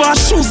 Over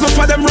shoes up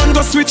for them run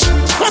go switch.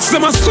 Watch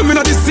them a swimming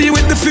at the sea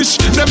with the fish.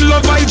 Them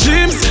love my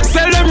dreams,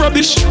 sell them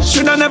rubbish.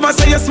 Should I never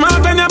say you're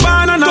smart and you're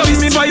born and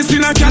me advice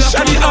in a cash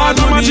and the hard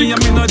magic.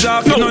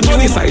 No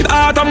money side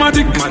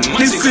automatic.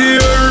 This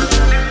year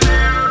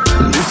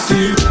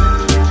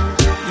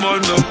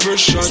man no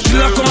pressure.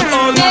 Still I come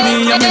all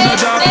money, I'm in a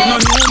job, no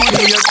new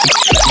money yet.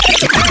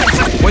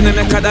 When you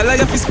make a dollar,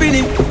 you fi spin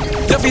it.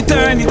 You fi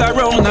turn it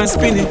around and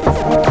spin it.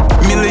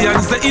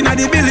 Millions they inna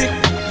the billy.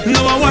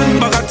 No one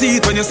bag of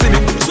teeth when you see me.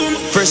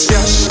 Fresh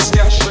cash,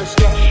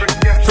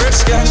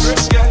 fresh cash,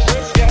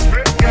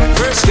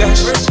 fresh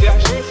cash.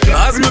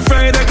 As my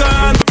Friday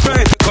gone, my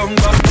Friday come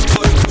back.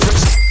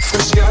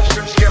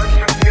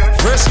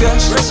 Fresh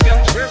cash,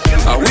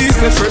 I we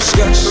say fresh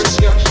cash.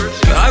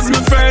 As my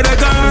Friday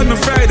gone, my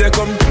Friday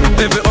come.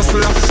 Every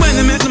hustler, when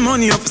they make the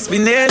money off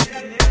spin it.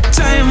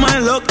 Time my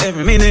luck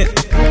every minute.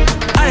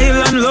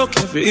 Island luck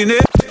every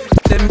minute.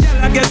 Them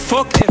gyal get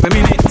fucked every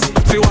minute.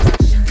 Feel what?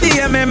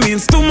 DMM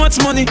means too much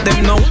money.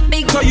 Them know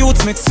so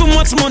youths make so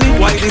much money.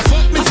 Why they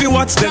fuck me if you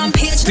watch them?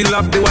 Still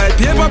have the white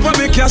paper for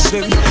me cash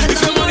them.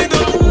 If your money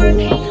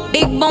don't.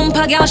 Big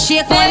bumper girl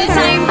shake one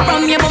time.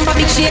 From your bumper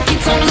big shake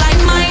it up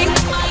like mine.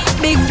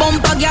 Big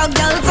bumper girl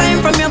time.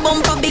 From your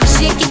bumper big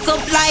shake it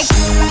up like.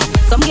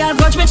 Some girl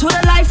grudge me to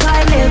the life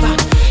I live.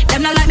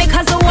 Them not like me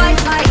cause the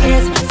Wi-Fi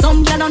is.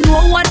 Some girl don't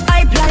know what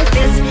hype life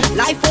is.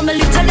 Life for me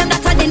little them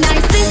that are the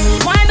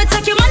nicest. Why me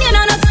take your money and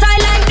not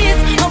style like this?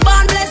 No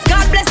born bless,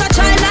 God bless a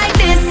child like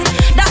this.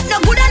 That no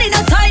good and it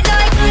no tight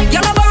like.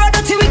 Y'all a borrow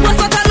dirty wig,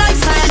 what's what a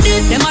lifestyle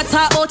this? Them a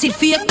talk about it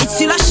fake, it's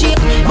still a shake.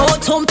 More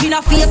thump in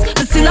a face,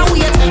 but still a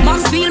wait.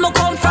 Maxfield me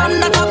come from,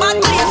 not a bad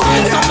place.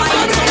 Some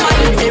might.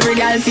 Every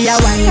girl feel a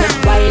wine.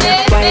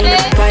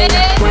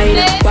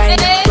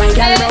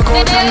 Girl rock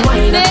out and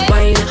wine.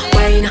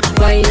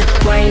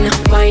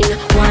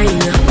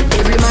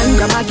 Every man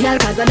grab a girl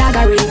cause the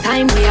dagger in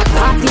time. We a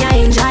party and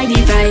enjoy the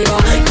vibe.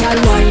 Girl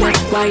wine.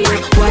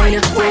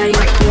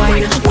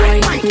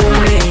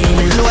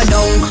 Slow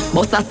down,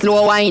 bust a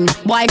slow wine.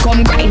 Boy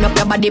come grind up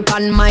your body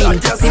pan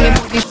mine. See me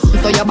put this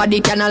so your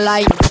body can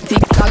align.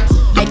 Tick tock,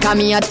 I come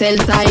here tell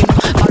time.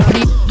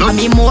 I'm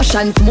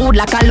emotion smooth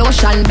like a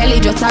lotion. Belly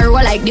just a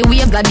roll like the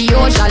waves of the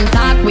ocean.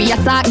 Talk, we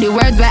attack the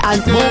words where I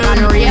smoke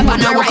and rave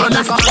and I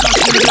rise.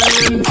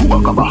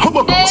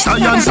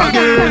 Science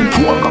again.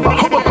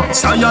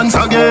 Science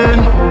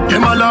again.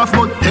 Him a laugh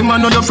but him a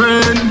not your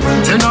friend.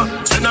 Send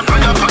a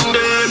fire from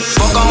them.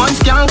 Pokemon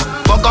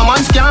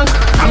skank.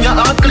 I'm your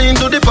heart clean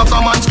to the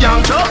Pokemon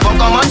skank.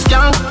 Pokemon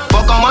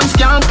Pokemon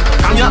scan.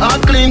 And your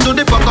heart clean to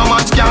the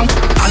Pokemon scan.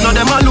 I know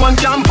them alone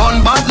can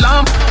burn bad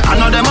lamp. I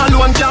know them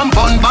alone can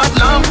burn bad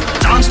lamp.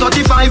 Chance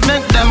 35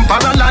 make them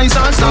paralyze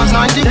and Psalms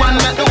 91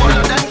 make the whole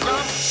of them.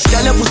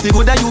 Girl, your pussy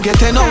good that you get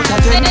 10 out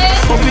of 10.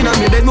 Up in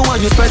me bed, me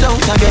want you spread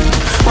out again.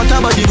 What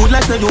about the good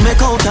life that you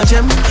make out of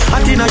gem? I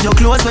think your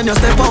clothes when you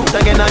step out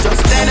again. I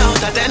just 10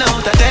 out of 10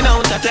 out of 10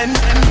 out of 10.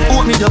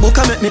 Open me the book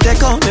and make me take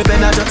out me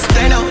pen. I just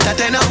 10 out of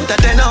 10 out of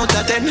 10 out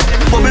of 10.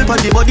 Bubble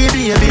pon the body,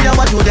 baby, I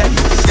want you then.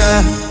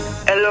 Yeah.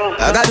 Hello.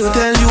 I got to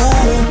tell you,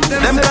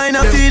 them kind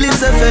of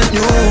feelings I felt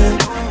new.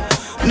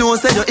 No,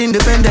 say you're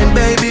independent,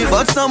 baby,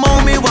 but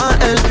somehow me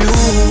want help you.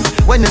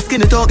 When the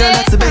skinny talk, girl,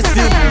 that's the best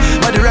view.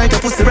 But the right,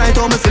 your pussy right,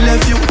 home if you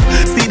left you.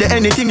 See the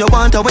anything you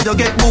want, or when you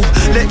get boo.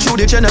 Let you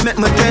the channel,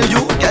 make me tell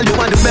you. Girl, you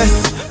want the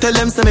best. Tell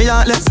them, say me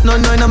heartless,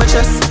 none in my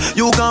chest.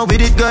 You gone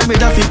with it, girl, me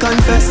that fi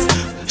confess.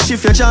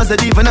 Shift your jaws,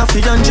 that even have to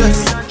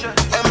undress.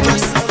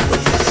 Empress.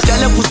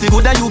 Girl, your pussy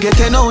good that you get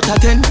 10 out of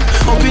 10.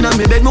 Up in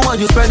me bed, me want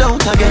you spread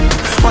out again.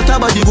 What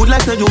about the good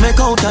life that you make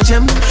out of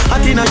gem? I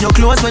think on your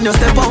clothes when you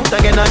step out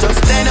again. I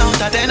just 10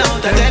 out of 10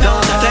 out of 10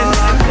 out of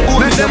 10. Who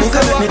make them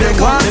come me take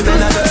out me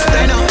pen? I just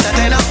 10 out of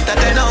 10 out of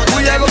 10 out of 10.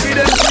 We are gonna be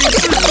them.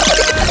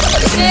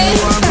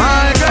 You are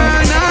my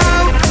girl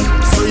now,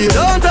 so you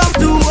don't have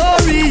to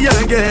worry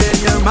again.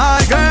 You're my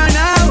girl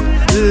now.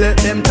 Let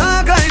them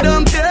talk, I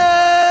don't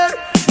care.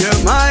 You're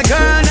my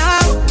girl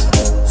now,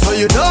 so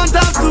you don't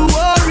have to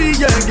worry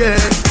again.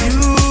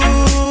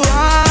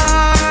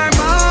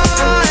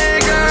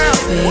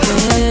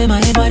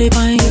 Body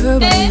by your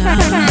body,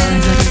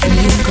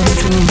 everything come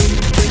true.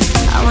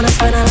 I wanna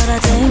spend a lot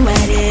of time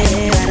with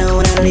you. I don't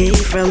wanna leave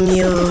from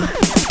you.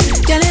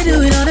 Girl, you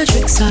doing all the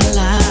tricks I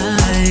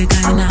like.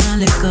 I not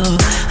let go,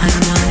 I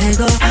not let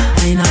go,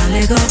 I not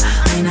let go,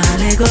 I not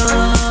let go.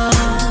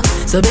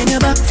 So bring your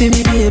back to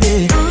me,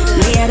 baby.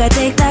 Me, I gotta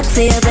take that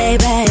to you,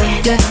 baby.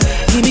 Yeah,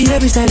 give me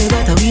every style you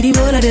got. I we the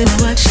whole of them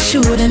watch.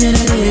 Show them in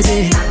a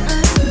lazy.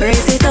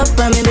 Brace it up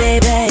for me,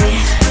 baby.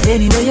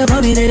 Anyway, you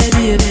want me there,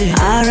 baby.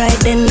 Alright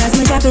then, as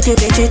me drop it, you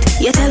pitch it.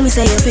 You tell me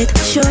say you fit,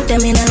 show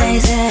them in a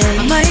lazy.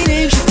 My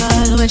name she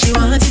call when she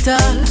want it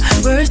all.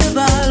 Worst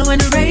of all, when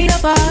the rain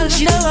fall,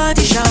 she don't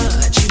want it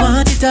short. She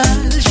want it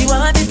all, she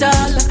want it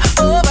all.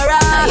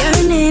 Overall,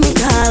 your name you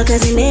call,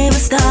 cause you never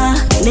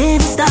stop.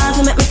 Never stop,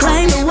 you make me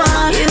climb the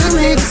wall. You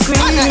make me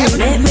scream,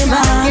 make me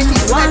ball.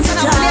 Once a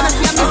time,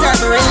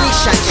 deserve a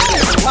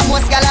relationship. One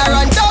most gal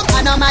run down,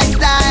 I know my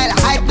style.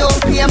 I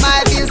don't pay my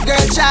bills,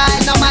 girl child.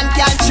 No man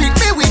can trick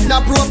me with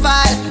no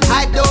profile.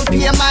 I don't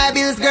pay my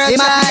bills, girl child. He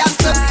must have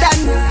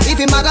substance. If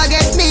him a go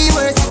get me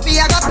worse, if he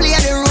a go play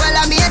the role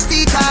of me a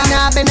seeker.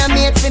 Nah, been a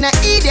mate, been a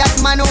idiot.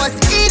 Man was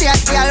idiot,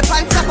 girl,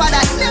 pants top of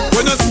that.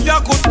 When you see a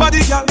good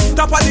body, girl,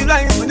 top of the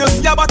line. When you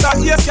see a butter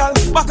ears, girl,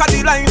 back of the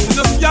line. When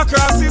you see a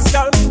crosses,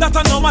 girl, that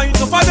a no mind.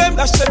 So for them,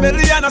 that's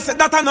Chevelle and I said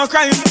that a no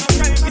crime.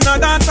 In a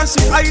dance and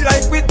she high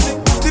like Whitney.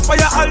 The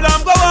fire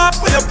alarm go off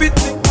when you pit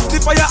me. The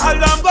fire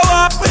alarm go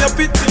off when you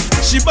pit me.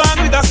 She born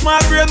with a small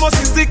brain, must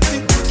be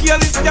sickly.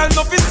 Careless girl,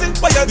 no fitting.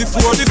 Fire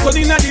before the sun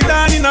in the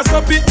dawn in a so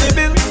pit me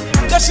bill.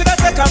 You shoulda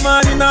take a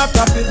man in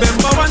after it.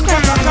 Remember one cut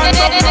a can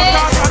up, no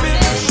cause of me.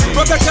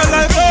 Protect your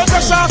life, out the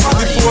shop.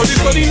 Before the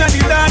sun in the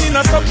dawn in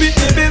a so pit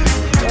me bill.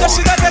 You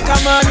shoulda take a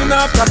man in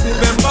after it.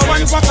 Remember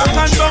one cut a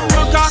can up,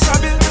 no cause of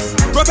me.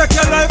 Protect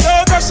your life,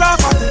 out the shop.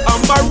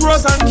 Amber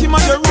Rose and Kim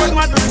on the road,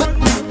 man.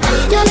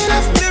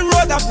 The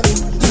road up.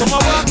 Some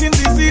are walking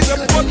disease,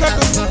 them protect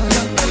us.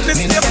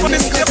 This step on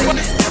this, step on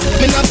this.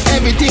 Me love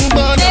everything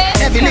but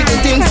every little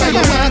thing. So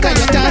you walk and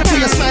you talk, to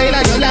your smile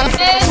and you laugh.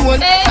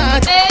 Cold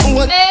heart,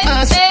 cold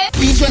ass.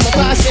 Please when you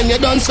pass, when you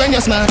dance, when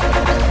you smile.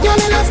 You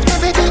me love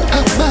everything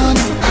about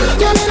you.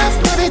 You me love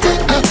everything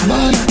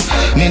about you.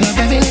 Me love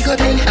every little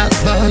thing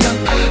about you.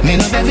 Me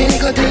love every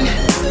little thing.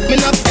 Me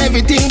love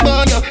everything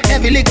but you.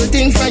 Every little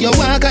thing. So you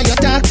walk and you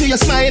talk, to your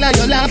smile and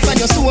you laugh. And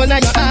your soul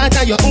and your heart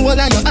and your whole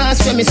and your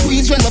ass. When me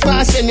squeeze, when you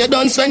pass, when you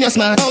dance, when you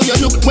smile. How you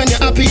look when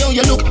you're happy, how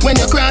you look when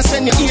you cross,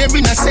 when you hear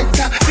in a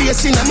sector.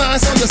 Face in a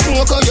mask, how you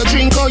smoke, how you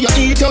drink, how you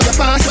eat, how you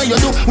fast. What you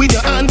do with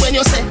your hand when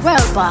you say,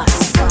 well, boss.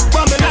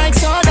 But me like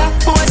soda.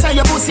 Boy say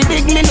your pussy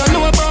big, me no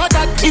know about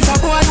that. If a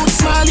boy would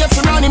smile, you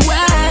fi run him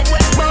wet.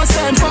 Boss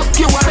time fuck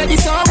you already,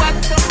 so what?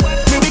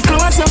 Me be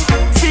close you,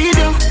 feed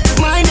you,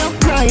 mind you,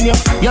 grind you.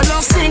 Your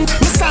love sing,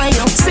 me sign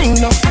you, sing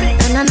no.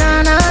 Na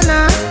na na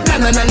na na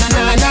na na na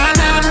na na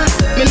na.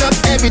 Me love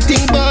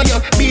everything but you.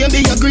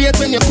 Baby, you're great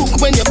when you cook,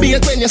 when you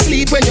bake, when you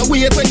sleep, when you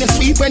wait, when you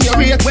sweep, when you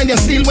rate, when you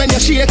still, when you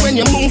shake, when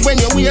you move, when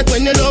you wait,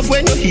 when you love,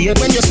 when you hate,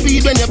 when you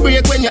speed, when you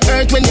break, when you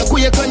hurt, when you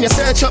quake, when you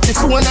search up the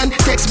phone and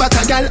text back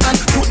a gal and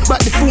put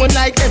back the phone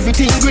like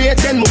everything great.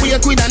 Then me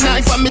wake with a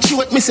knife and me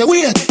throat, me say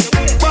wait.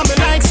 But me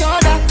like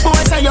soda.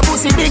 Boy say your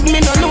pussy big,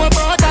 me no know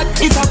about that.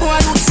 If a boy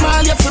would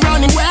smile, you fi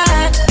run him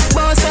wet.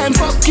 Boss time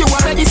fuck you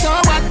already, so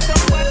what?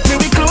 Me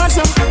be close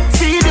you,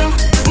 feed you,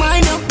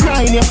 mind you,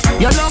 grind you.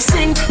 Your love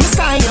sing, me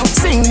sign you,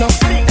 sing no.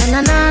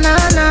 Na na na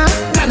na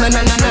na na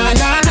na na na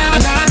na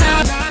na na.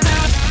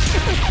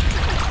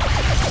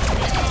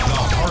 The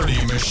Party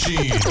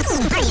Machine.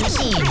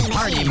 Machine.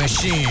 Party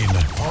Machine.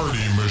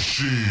 Party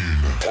Machine.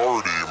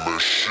 Party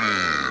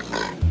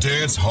Machine.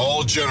 Dance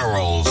Hall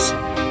Generals.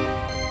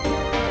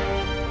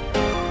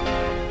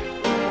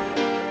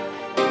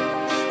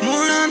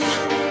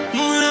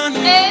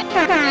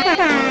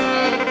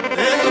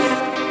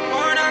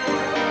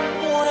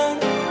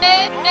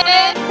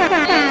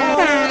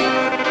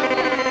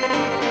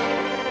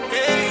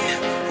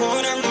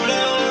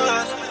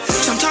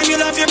 Sometimes you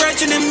love your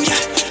virgin him, yeah,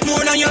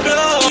 more than your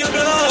blood.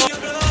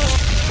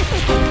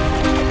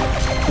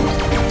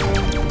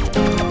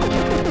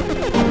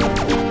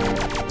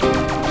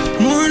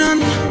 More than,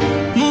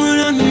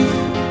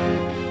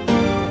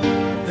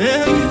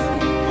 hey,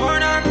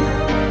 more than,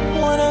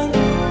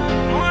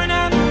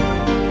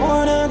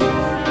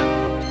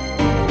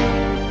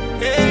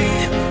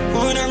 hey,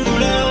 more than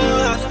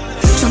blood.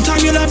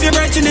 Sometimes you love your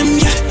virgin him,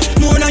 yeah,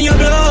 more than your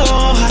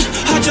blood.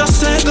 I just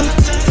say go.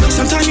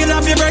 Sometimes you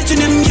love your virgin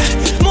him,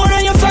 yeah, more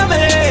than your family,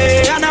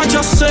 and I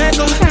just say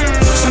go.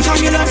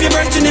 Sometimes you love your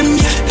virgin him,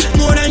 yeah,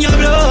 more than your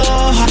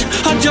blood.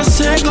 I just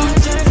say go.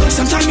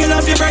 Sometimes you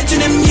love your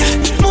virgin him,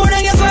 yeah, more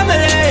than your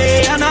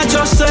family, and I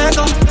just say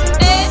go.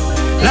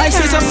 Life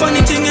is a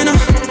funny thing, you know.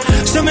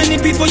 So many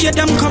people, yeah,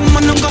 them come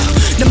and them go.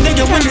 Them they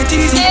you when it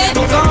easy,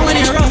 but go when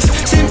it rough.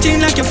 Same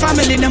thing like your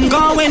family, them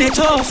go when it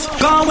tough.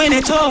 Go when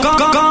it tough.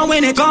 Go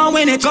when it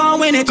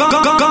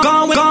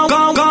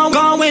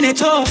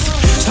tough.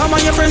 Some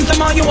of your friends,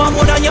 them all you want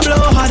more than your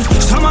blood.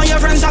 Some of your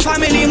friends are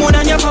family more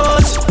than your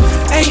cause.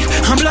 Hey,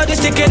 I'm blood is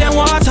thicker than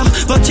water.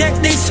 But check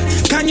this,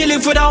 can you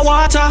live without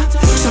water?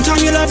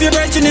 Sometimes you love your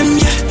virgin him,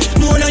 yeah,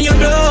 more than your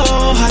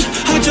blood.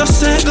 I just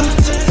say go.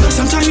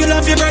 Sometimes you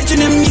love your virgin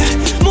him,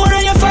 yeah, more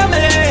than your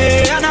family,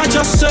 and I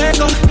just say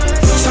go.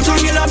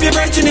 Sometimes you love your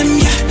virgin him,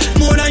 yeah,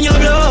 more than your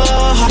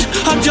blood.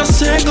 I just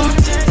say go.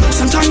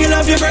 Sometimes you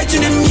love your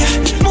virgin him, yeah,